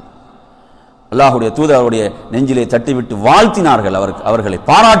சொன்னார்கள். அல்லாஹ்வுடைய தூதர் அவருடைய நெஞ்சிலே தட்டிவிட்டு வாழ்த்தினார்கள், அவர்களை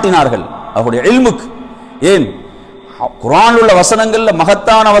பாராட்டினார்கள் அவருடைய இல்முக்கு. ஏன் குர்ஆனில் உள்ள வசனங்கள்ல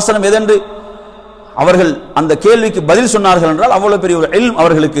மகத்தான வசனம் எதென்று அவர்கள் அந்த கேள்விக்கு பதில் சொன்னார்கள் என்றால் அவ்வளவு பெரிய ஒரு இல்ம்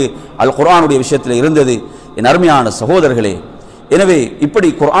அவர்களுக்கு அல் குர்ஆனுடைய விஷயத்தில் இருந்தது. என் அருமையான சகோதரர்களே, எனவே இப்படி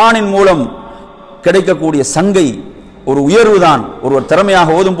குர்ஆனின் மூலம் கிடைக்கக்கூடிய சங்கை ஒரு உயர்வுதான். ஒருவர்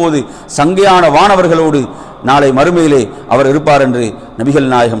திறமையாக ஓதும் போது சங்கையான வானவர்களோடு நாளை மறுமையிலே அவர் இருப்பார் என்று நபிகள்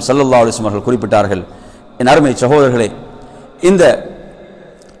நாயகம் ஸல்லல்லாஹு அலைஹி வஸல்லம் அவர்கள் குறிப்பிட்டார்கள். என் அருமை சகோதரர்களே, இந்த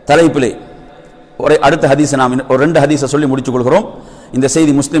தலைப்பிலே ஒரு அடுத்த ஹதீஸை நாம் ஒரு 2 ஹதீஸை சொல்லி முடித்துக் கொள்கிறோம். இந்த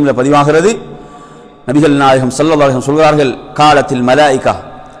செய்தி முஸ்லிம்ல பதிவாகிறது. நபிகள் நாயகம் ஸல்லல்லாஹு அலைஹி வஸல்லம் சொல்கிறார்கள், காலத்தில் மலாயிகா,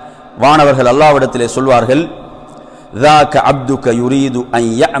 வானவர்கள் அல்லாஹ்விடத்திலே சொல்வார்கள், ذاك عبدك يريد ان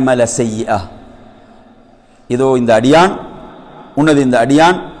يعمل سيئة, இதோ இந்த அடியான், உன்னது இந்த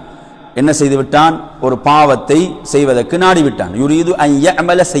அடியான் என்ன செய்து விட்டான்? ஒரு பாவத்தை செய்வதற்கு நாடிவிட்டான். யுரீது அன்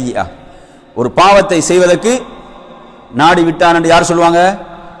யஅமல சய்யிஅ, ஒரு பாவத்தை செய்வதற்கு நாடிவிட்டான் என்று யார் சொல்லுவாங்க?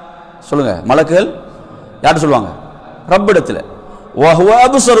 சொல்லுங்க, மலக்குகள். யார் சொல்லுவாங்க? ரப்பிடத்துல. வஹுவ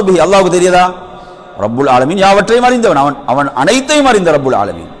அப்ஸரு பிஹி, அல்லாஹ்வுக்கு தெரியாதா? ரப்புல் ஆலமீன் யாவற்றையும் அறிந்தவன், அவன் அனைத்தையும் அறிந்த ரப்புல்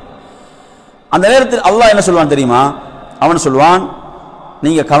ஆலமீன். அந்த நேரத்தில் அல்லாஹ் என்ன சொல்வான் தெரியுமா? அவன் சொல்வான்,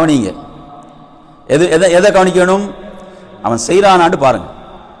 நீங்க கவனிங்க. எதை கவனிக்கணும்? அவன் செய்யறானான்னு பாருங்க.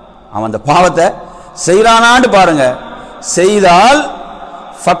 அவன் அந்த பாவத்தை செய்யறானான்னு பாருங்க. செய்தால்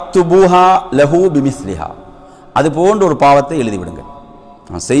ஃபக்துபூஹா லஹு பிமிஸ்லிஹா, அது போன்ற ஒரு பாவத்தை எழுதிவிடுங்கள்.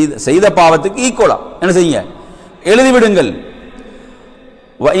 அவன் செய்த பாவத்துக்கு ஈக்குவலா என்ன செய்யுங்க? எழுதிவிடுங்கள்.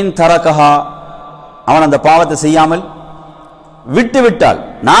 வ இன் தரகஹா, அவன் அந்த பாவத்தை செய்யாமல் விட்டு விட்டால்,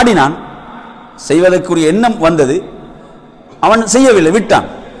 நாடினான், செய்வதற்குரிய எண்ணம் வந்தது, அவன் செய்யவில்லை, விட்டான்.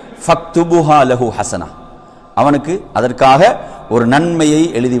 ஃபக்துபுஹா லஹு ஹஸனா, அவனுக்கு அதற்காக ஒரு நன்மையை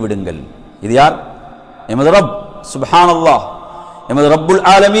எழுதிவிடுங்கள். இது யார்? எமது ரப் சுப்ஹானல்லாஹ், எமது ரப்புல்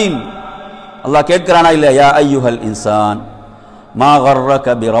ஆலமீன். அல்லாஹ் கேட்கிறானா இல்லையா? யா அய்யுஹல் இன்சான் மா கர்ரக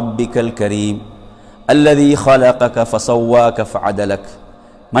பி ரப்பிக்கல் கரீம் அல்லதி ஹலகக ஃபஸவ்வாக ஃபஅதலக்,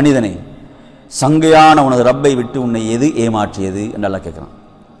 மனிதனே, சங்கையான உனது ரப்பை விட்டு உன்னை எது ஏமாற்றியது என்று அல்லாஹ் கேட்கிறான்.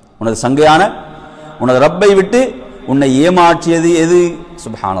 உனது சங்கையான உனது ரப்பை விட்டு உன்னை ஏமாற்றியது எது?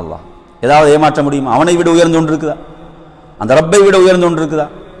 சுப்ஹானல்லாஹ். ஏதாவது ஏமாற்ற முடியுமா? அவனை விட உயர்ந்து ஒன்று இருக்குதா? அந்த ரப்பை விட உயர்ந்து ஒன்று இருக்குதா?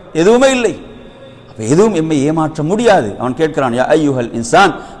 எதுவுமே இல்லை. அப்ப எதுவும் எம்மை ஏமாற்ற முடியாது. அவன் கேட்கிறான், யா அய்யுஹல்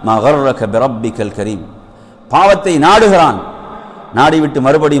இன்சான் மா கர்ரக பி ரப்பிக்கல் கரீம், பாவத்தை நாடுகிறான். நாடிவிட்டு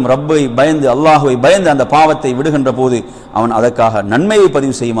மறுபடியும் ரப்பை பயந்து, அல்லாஹுவை பயந்து அந்த பாவத்தை விடுகின்ற போது அவன் அதற்காக நன்மையை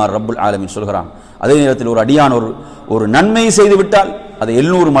பதிவு செய்யுமாறு ரப்புல் ஆலமீன் சொல்கிறான். அதே நேரத்தில் ஒரு அடியான் ஒரு நன்மை செய்து விட்டால் அது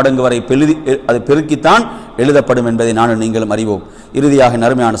 700 மடங்கு வரை அது பெருக்கித்தான் எழுதப்படும் என்பதை நானும் நீங்களும் அறிவோம். இறுதியாக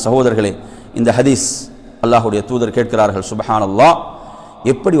நறுமையான சகோதரர்களே, இந்த ஹதீஸ் அல்லாஹுடைய தூதர் கேட்கிறார்கள், சுப்ஹானல்லாஹ்,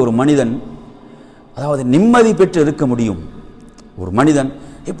 எப்படி ஒரு மனிதன் அதாவது நிம்மதி பெற்று இருக்க முடியும்? ஒரு மனிதன்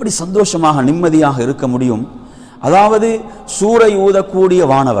எப்படி சந்தோஷமாக நிம்மதியாக இருக்க முடியும்? அதாவது சூரை ஊதக்கூடிய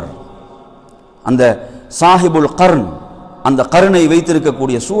வானவர், அந்த சாஹிபுல் கர்ன், அந்த கருணை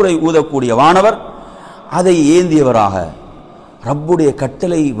வைத்திருக்கக்கூடிய சூரை ஊதக்கூடிய வானவர் அதை ஏந்தியவராக ரப்புடைய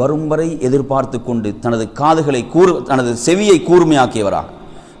கட்டளை வரும் வரை எதிர்பார்த்து கொண்டு தனது காதுகளை தனது செவியை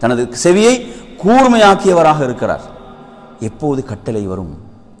கூர்மையாக்கியவராக இருக்கிறார். எப்போது கட்டளை வரும்,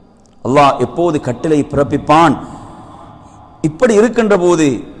 அல்லாஹ் எப்போது கட்டளை பிறப்பிப்பான், இப்படி இருக்கின்ற போது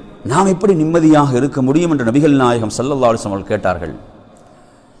நாம் எப்படி நிம்மதியாக இருக்க முடியும் என்று நபிகள் நாயகம் ஸல்லல்லாஹு அலைஹி வஸல்லம் கேட்டார்கள்.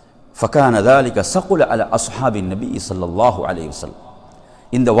 ஃபகான ذلك ثقل على اصحاب النبي ஸல்லல்லாஹு அலைஹி வஸல்லம்.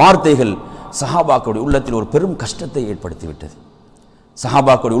 இந்த வார்த்தைகள் சஹாபாக்களுடைய உள்ளத்தில் ஒரு பெரும் கஷ்டத்தை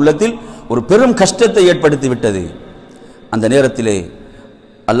ஏற்படுத்திவிட்டது. அந்த நேரத்திலே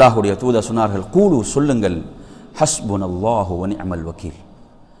அல்லாஹ்வுடைய தூதர் சொன்னார்கள், கூலு சொல்லுங்கள், ஹஸ்புனல்லாஹு வ நிஅமல் வக்கீல்.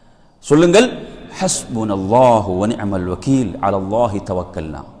 சொல்லுங்கள், ஹஸ்புனல்லாஹு வ நிஅமல் வக்கீல், அலல்லாஹி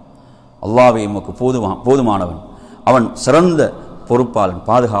தவக்கல்னா. அல்லாஹ்வே எமக்கு போதுமானவன், அவன் சிறந்த பொறுப்பாளன்,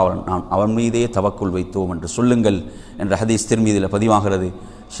 பாதுகாவலன், நான் அவன் மீதே தவக்குல் வைத்தோம் என்று சொல்லுங்கள் என்ற ஹதீஸ் திர்மிதியில் பதிவாகிறது.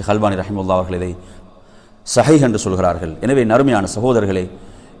 ஷேக் அல்பானி ரஹிமஹுல்லாஹ் அவர்கள் இதை சஹீஹ் என்று சொல்கிறார்கள். எனவே நறுமையான சகோதரர்களே,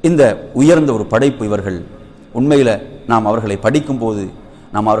 இந்த உயர்ந்த ஒரு படைப்பு இவர்கள். உண்மையில் நாம் அவர்களை படிக்கும் போது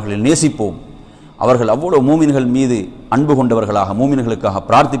நாம் அவர்களை நேசிப்போம். அவர்கள் அவ்வளவு மூமின்கள் மீது அன்பு கொண்டவர்களாக, மூமின்களுக்காக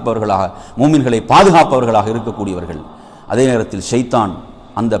பிரார்த்திப்பவர்களாக, மூமின்களை பாதுகாப்பவர்களாக இருக்கக்கூடியவர்கள். அதே நேரத்தில் ஷைத்தான்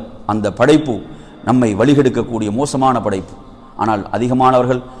அந்த படைப்பு நம்மை வழிகெடுக்கக்கூடிய மோசமான படைப்பு. ஆனால்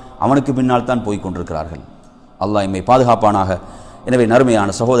அதிகமானவர்கள் அவனுக்கு பின்னால் தான் போய் கொண்டிருக்கிறார்கள். அல்லாஹ் எம்மை பாதுகாப்பானாக. எனவே நறுமையான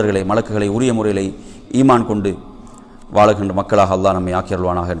சகோதரர்களை, மலக்குகளை உரிய முறையில் ஈமான் கொண்டு வாழுகின்ற மக்களாக அல்லாஹ் நம்மை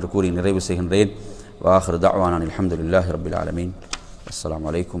ஆக்கியருள்வானாக என்று கூறி நிறைவு செய்கின்றேன். வாஹிரு தஅவானா அல்ஹம்துலில்லாஹி ரப்பில் ஆலமீன். அஸ்ஸலாமு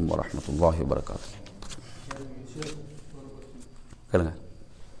அலைக்கும் வரஹ்மத்துல்லாஹி வபரகாத்துஹு. கேளுங்க.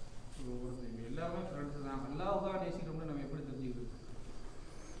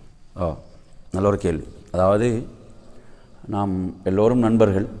 நல்ல ஒரு கேள்வி. அதாவது நாம் எல்லோரும்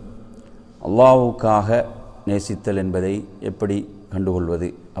நண்பர்கள். அல்லாஹ்வுக்காக நேசித்தல் என்பதை எப்படி கண்டுகொள்வது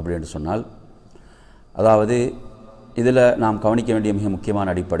அப்படி என்று சொன்னால், அதாவது இதில் நாம் கவனிக்க வேண்டிய மிக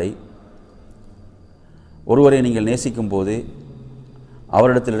முக்கியமான அடிப்படை, ஒருவரை நீங்கள் நேசிக்கும் போது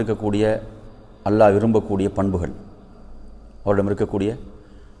அவரிடத்தில் இருக்கக்கூடிய அல்லாஹ் விரும்பக்கூடிய பண்புகள், அவரிடம் இருக்கக்கூடிய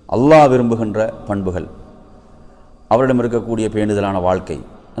அல்லாஹ் விரும்புகின்ற பண்புகள், அவரிடம் இருக்கக்கூடிய பேணுதலான வாழ்க்கை,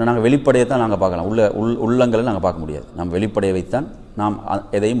 நாங்கள் வெளிப்படையை தான் நாங்கள் பார்க்கலாம். உள்ளங்களை நாங்கள் பார்க்க முடியாது. நாம் வெளிப்படையை வைத்தான் நாம்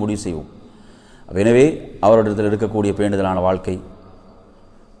எதையும் முடிவு செய்வோம். எனவே அவரிடத்தில் இருக்கக்கூடிய பேணுதலான வாழ்க்கை,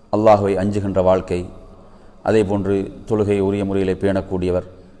 அல்லாஹ்வை அஞ்சுகின்ற வாழ்க்கை, அதே போன்று தொழுகையை உரிய முறையிலே பேணக்கூடியவர்,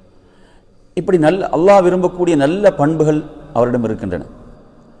 இப்படி அல்லாஹ் விரும்பக்கூடிய நல்ல பண்புகள் அவரிடம் இருக்கின்றன.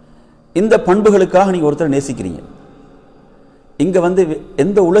 இந்த பண்புகளுக்காக நீங்கள் ஒருத்தரை நேசிக்கிறீங்க. இங்கே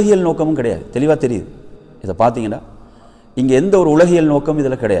எந்த உலகியல் நோக்கமும் கிடையாது. தெளிவாக தெரியுது. இதை பார்த்தீங்கன்னா இங்கே எந்த ஒரு உலகியல் நோக்கம்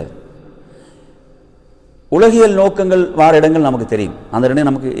இதில் கிடையாது. உலகியல் நோக்கங்கள் வார இடங்கள் நமக்கு தெரியும். அந்த இடங்களை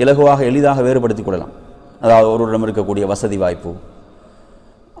நமக்கு இலகுவாக எளிதாக வேறுபடுத்திக் கொள்ளலாம். அதாவது ஒருவரிடம் இருக்கக்கூடிய வசதி வாய்ப்பு,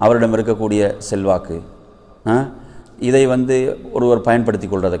 அவரிடம் இருக்கக்கூடிய செல்வாக்கு, இதை ஒருவர் பயன்படுத்தி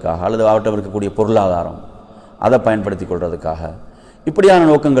கொள்வதற்காக, அல்லது அவர்கிட்ட இருக்கக்கூடிய பொருளாதாரம், அதை பயன்படுத்தி கொள்வதற்காக, இப்படியான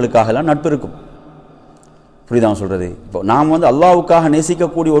நோக்கங்களுக்காகலாம் நட்பு இருக்கும். புரியுதான் சொல்கிறது? இப்போ நாம் அல்லாஹ்வுக்காக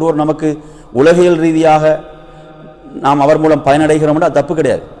நேசிக்கக்கூடிய ஒருவர் நமக்கு உலகியல் ரீதியாக நாம் அவர் மூலம் பயனடைகிறோம்னா தப்பு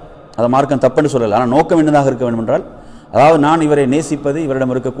கிடையாது. அதை மார்க்கம் தப்புன்னு சொல்லலை. ஆனால் நோக்கம் என்னதாக இருக்க வேண்டும் என்றால், அதாவது நான் இவரை நேசிப்பது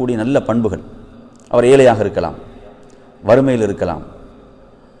இவரிடம் இருக்கக்கூடிய நல்ல பண்புகள். அவர் ஏழையாக இருக்கலாம், வறுமையில் இருக்கலாம்,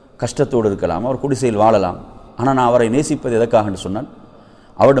 கஷ்டத்தோடு இருக்கலாம், அவர் குடிசையில் வாழலாம். ஆனால் நான் அவரை நேசிப்பது எதற்காக என்று சொன்னால்,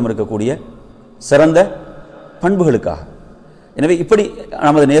 அவரிடம் இருக்கக்கூடிய சிறந்த பண்புகளுக்காக. எனவே இப்படி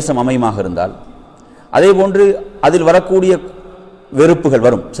நமது நேசம் அமையமாக இருந்தால், அதே போன்று அதில் வரக்கூடிய வெறுப்புகள்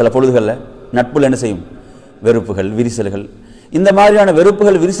வரும். சில பொழுதுகளில் நட்புகள் என்ன செய்யும்? வெறுப்புகள், விரிசல்கள். இந்த மாதிரியான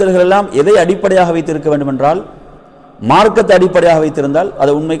வெறுப்புகள், விரிசல்கள் எல்லாம் எதை அடிப்படையாக வைத்திருக்க வேண்டும் என்றால், மார்க்கத்தை அடிப்படையாக வைத்திருந்தால்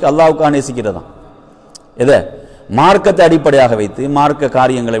அது உண்மைக்கு அல்லாஹ்வுக்காக நேசிக்கிறதா. எதை? மார்க்கத்தை அடிப்படையாக வைத்து மார்க்க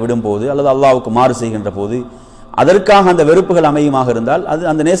காரியங்களை விடும்போது அல்லது அல்லாஹ்வுக்கு மாறு செய்கின்ற போது அதற்காக அந்த வெறுப்புகள் அமையுமாக இருந்தால் அது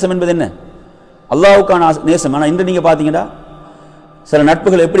அந்த நேசம் என்பது என்ன? அல்லாஹ்வுக்கான நேசம். ஆனால் இன்று நீங்கள் பார்த்தீங்கன்னா சில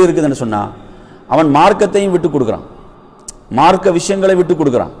நட்புகள் எப்படி இருக்குதுன்னு சொன்னால், அவன் மார்க்கத்தையும் விட்டு கொடுக்குறான், மார்க்க விஷயங்களை விட்டு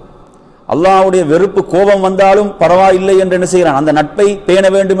கொடுக்குறான். அல்லாஹ்வுடைய வெறுப்பு கோபம் வந்தாலும் பரவாயில்லை என்று என்ன செய்கிறான்? அந்த நட்பை பேண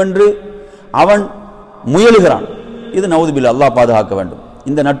வேண்டும் என்று அவன் முயலுகிறான். இது நவுதுபில்லா, அல்லாஹ் பாதுகாக்க வேண்டும்.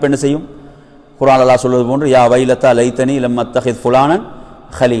 இந்த நட்பு என்ன செய்யும்? குர்ஆன் அல்லாஹ் சொல்வது போன்று, யா வைலத்தா லைத்தனி லம் அத்தஹித் ஃபுலானன்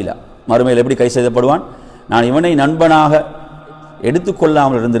ஹலீலா. மறுமையில் எப்படி கை செய்தப்படுவான்? நான் இவனை நண்பனாக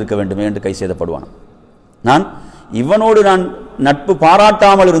எடுத்துக்கொள்ளாமல் இருந்திருக்க வேண்டுமே என்று கை செய்தப்படுவான். நான் இவனோடு நான் நட்பு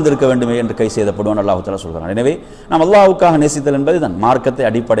பாராட்டாமல் இருந்திருக்க வேண்டுமே என்று கை செய்தப்படுவான் அல்லாஹ் தஆலா சொல்கிறான். எனவே நாம் அல்லாஹ்வுக்காக நேசித்தல் என்பது தான் மார்க்கத்தை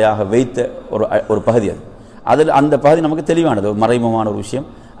அடிப்படையாக வைத்த ஒரு பகுதி. அதில் அந்த பகுதி நமக்கு தெளிவானது, ஒரு மறைமுகமான ஒரு விஷயம்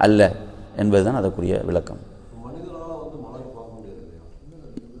அல்ல என்பதுதான் அதற்குரிய விளக்கம்.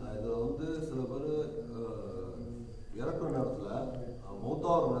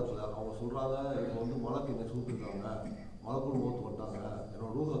 மூணாவது நேரத்தில் அவங்க சொல்கிறாங்க, இப்போ வந்து மலைக்கு என்னை சூப்பிட்டாங்க, மலைக்குள் மோத்து வட்டாங்க,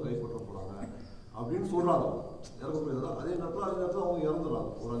 என்னோட ரூஹை கைப்பற்ற போகிறாங்க அப்படின்னு சொல்கிறாங்க. இறக்க முடியாது. அதே நேரத்தில் அவங்க இறந்துடுறாங்க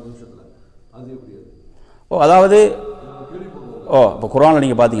ஒரு 5 நிமிஷத்தில். அது எப்படி? அதாவது இப்போ குர்ஆனில்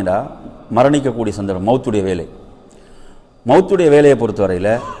நீங்கள் பார்த்தீங்கன்னா மரணிக்கக்கூடிய சந்தர்ப்பம், மௌத்துடைய வேலை. மௌத்துடைய வேலையை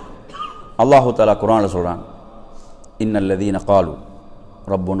பொறுத்தவரையில் அல்லாஹு தஆலா குர்ஆனில் சொல்கிறான், இன்னல்லதீன காலு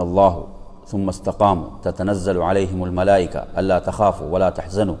ரப்புன அல்லாஹு ثم استقاموا تتنزل عليهم الملائكة ألا تخافوا ولا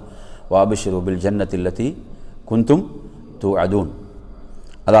تحزنوا وأبشروا بالجنة التي كنتم توعدون.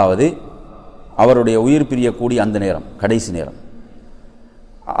 அதாவது அவருடைய உயிர் பிரியக்கூடிய அந்த நேரம், கடைசி நேரம்,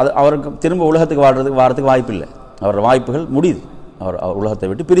 அது அவருக்கு திரும்ப உலகத்துக்கு வாரத்துக்கு வாய்ப்பு இல்லை. அவரோட வாய்ப்புகள் முடியுது. அவர் உலகத்தை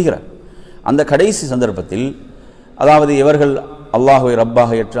விட்டு பிரிகிறார். அந்த கடைசி சந்தர்ப்பத்தில் அதாவது இவர்கள் அல்லாஹுவை ரப்பாக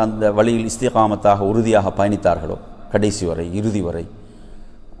ஏற்று அந்த வழியில் இஸ்திகாமத்தாக உறுதியாக பயணித்தார்களோ, கடைசி வரை, இறுதி வரை,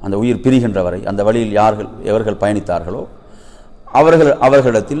 அந்த உயிர் பிரிகின்ற வரை அந்த வழியில் எவர்கள் பயணித்தார்களோ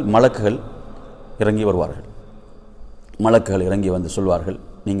அவர்களிடத்தில் மலக்குகள் இறங்கி வருவார்கள். மலக்குகள் இறங்கி வந்து சொல்வார்கள்,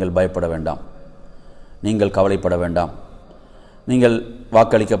 நீங்கள் பயப்பட வேண்டாம், நீங்கள் கவலைப்பட வேண்டாம், நீங்கள்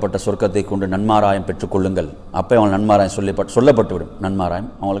வாக்களிக்கப்பட்ட சொர்க்கத்தை கொண்டு நன்மாராயம் பெற்றுக்கொள்ளுங்கள். அப்போ அவன் நன்மாராயம் சொல்லப்பட்டுவிடும்,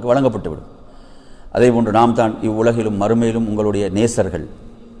 நன்மாராயம் அவங்களுக்கு வழங்கப்பட்டுவிடும். அதே போன்று நாம் தான் இவ்வுலகிலும் மறுமையிலும் உங்களுடைய நேசர்கள்,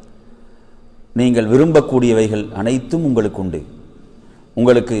 நீங்கள் விரும்பக்கூடியவைகள் அனைத்தும் உங்களுக்கு உண்டு,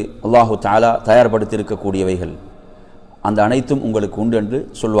 உங்களுக்கு அல்லாஹு தஆலா தயார்படுத்தியிருக்கக்கூடியவைகள் அந்த அனைத்தும் உங்களுக்கு உண்டு என்று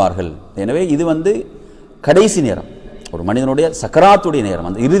சொல்வார்கள். எனவே இது கடைசி நேரம், ஒரு மனிதனுடைய சக்கராத்துடைய நேரம்,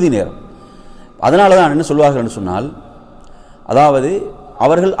 அந்த இறுதி நேரம். அதனால தான் என்ன சொல்வார்கள் என்று சொன்னால், அதாவது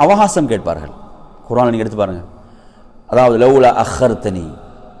அவர்கள் அவகாசம் கேட்பார்கள். குர்ஆனை நீங்கள் எடுத்து பாருங்கள். அதாவது லௌலா அஹ்ஹர்தனி,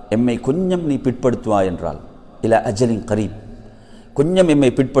 எம்மை கொஞ்சம் நீ பிற்படுத்துவாய் என்றால், இல அஜலின் கரீப், கொஞ்சம்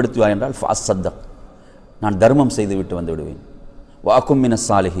எம்மை பிற்படுத்துவாய் என்றால் ஃபஅஸ்ஸதக், நான் தர்மம் செய்து விட்டு வந்து விடுவேன், வஅகும் மினஸ்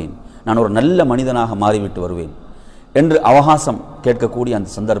சாலிஹீன், நான் ஒரு நல்ல மனிதனாக மாறிவிட்டு வருவேன் என்று அவகாசம் கேட்கக்கூடிய அந்த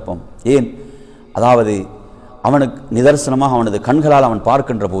சந்தர்ப்பம். ஏன்? அதாவது அவனுக்கு நிதர்சனமாக அவனது கண்களால் அவன்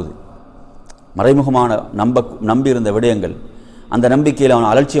பார்க்கின்ற போது மறைமுகமான நம்பியிருந்த விடயங்கள், அந்த நம்பிக்கையில் அவன்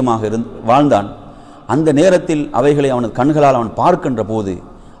அலட்சியமாக வாழ்ந்தான். அந்த நேரத்தில் அவைகளை அவனது கண்களால் அவன் பார்க்கின்ற போது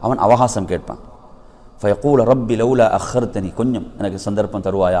அவன் அவகாசம் கேட்பான். ஃபயகூல ரப்பி லௌலா அஹ்ஹர்தனி, கொஞ்சம் எனக்கு சந்தர்ப்பம்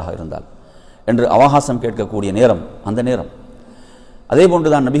தருவாயாக இருந்தால் என்று அவகாசம் கேட்கக்கூடிய நேரம் அந்த நேரம். அதே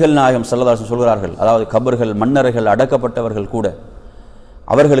போன்றுதான் நபிகள் நாயகம் ஸல்லல்லாஹு அலைஹி வஸல்லம் சொல்கிறார்கள், அதாவது கபர்கள், மன்னர்கள், அடக்கப்பட்டவர்கள் கூட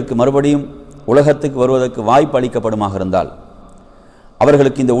அவர்களுக்கு மறுபடியும் உலகத்துக்கு வருவதற்கு வாய்ப்பு அளிக்கப்படுமாக இருந்தால்,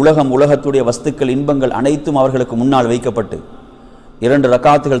 அவர்களுக்கு இந்த உலகத்துடைய வஸ்துக்கள், இன்பங்கள் அனைத்தும் அவர்களுக்கு முன்னால் வைக்கப்பட்டு 2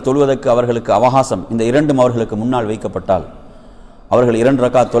 ரக்காத்துகள் தொழுவதற்கு அவர்களுக்கு அவகாசம், இந்த 2ம் அவர்களுக்கு முன்னால் வைக்கப்பட்டால் அவர்கள் 2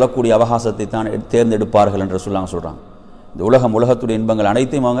 ரக்காத் தொழக்கூடிய அவகாசத்தை தான் தேர்ந்தெடுப்பார்கள் என்று சொல்கிறாங்க. இந்த உலகத்துடைய இன்பங்கள்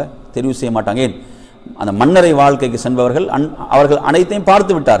அனைத்தையும் அவங்க தெரிவு செய்ய மாட்டாங்க. ஏன்? அந்த மன்னரை வாழ்க்கைக்கு சென்றவர்கள் அவர்கள் அனைத்தையும்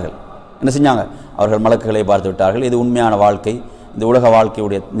பார்த்து விட்டார்கள். என்ன செஞ்சாங்க? அவர்கள் மலக்குகளை பார்த்து விட்டார்கள். இது உண்மையான வாழ்க்கை, இந்த உலக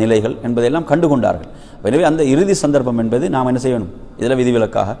வாழ்க்கையுடைய நிலைகள் என்பதையெல்லாம் கண்டுகொண்டார்கள். எனவே அந்த இறுதி சந்தர்ப்பம் என்பது நாம் என்ன செய்ய வேண்டும்? இதில்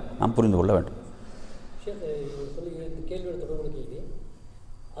விதிவிலக்காக நாம் புரிந்து கொள்ள வேண்டும்.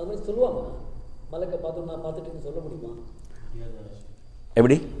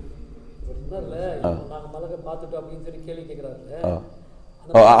 எப்படி?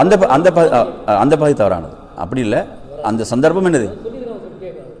 அந்த பகுதி தவறானது. அப்படி இல்லை, அந்த சந்தர்ப்பம் என்னது?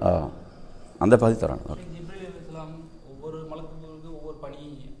 அந்த பகுதி தவறானது. ஒவ்வொரு மலக்குமார்களுக்கு ஒவ்வொரு பணி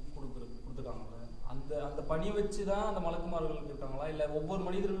கொடுத்துருக்காங்க. அந்த பணியை வச்சு தான் அந்த மலக்குமார்களுக்கு இருக்காங்களா, இல்லை ஒவ்வொரு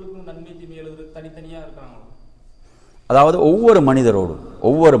மனிதர்களுக்கும் நன்மை தீமை எழுதுறது தனித்தனியாக இருக்காங்களா? அதாவது ஒவ்வொரு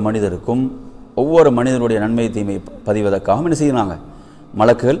மனிதருக்கும் ஒவ்வொரு மனிதனுடைய நன்மை தீமை பதிவதற்காகவும் என்ன செய்யறாங்க?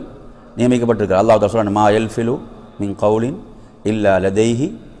 மலக்குகள் நியமிக்கப்பட்டிருக்கிறார். அல்லாஹ் தஆலா சொல்றான், மா யல்ஃபிலு மின் கௌலின் இல்லா லதைஹி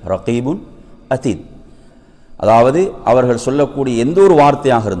ரகீபுன் அதீத். அதாவது அவர்கள் சொல்லக்கூடிய எந்த ஒரு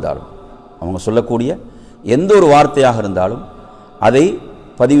வார்த்தையாக இருந்தாலும், அவங்க சொல்லக்கூடிய எந்த ஒரு வார்த்தையாக இருந்தாலும் அதை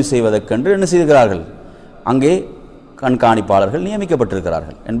பதிவு செய்வதற்கென்று என்ன செய்கிறார்கள்? அங்கே கண்காணிப்பாளர்கள்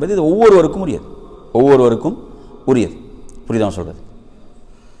நியமிக்கப்பட்டிருக்கிறார்கள் என்பது இது ஒவ்வொருவருக்கும் உரியது. புரியுதான் சொல்றது?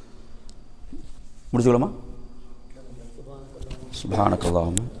 முடிச்சுக்கலாமா?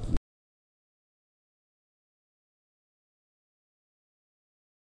 சுப்ஹானக்கல்லாஹும்ம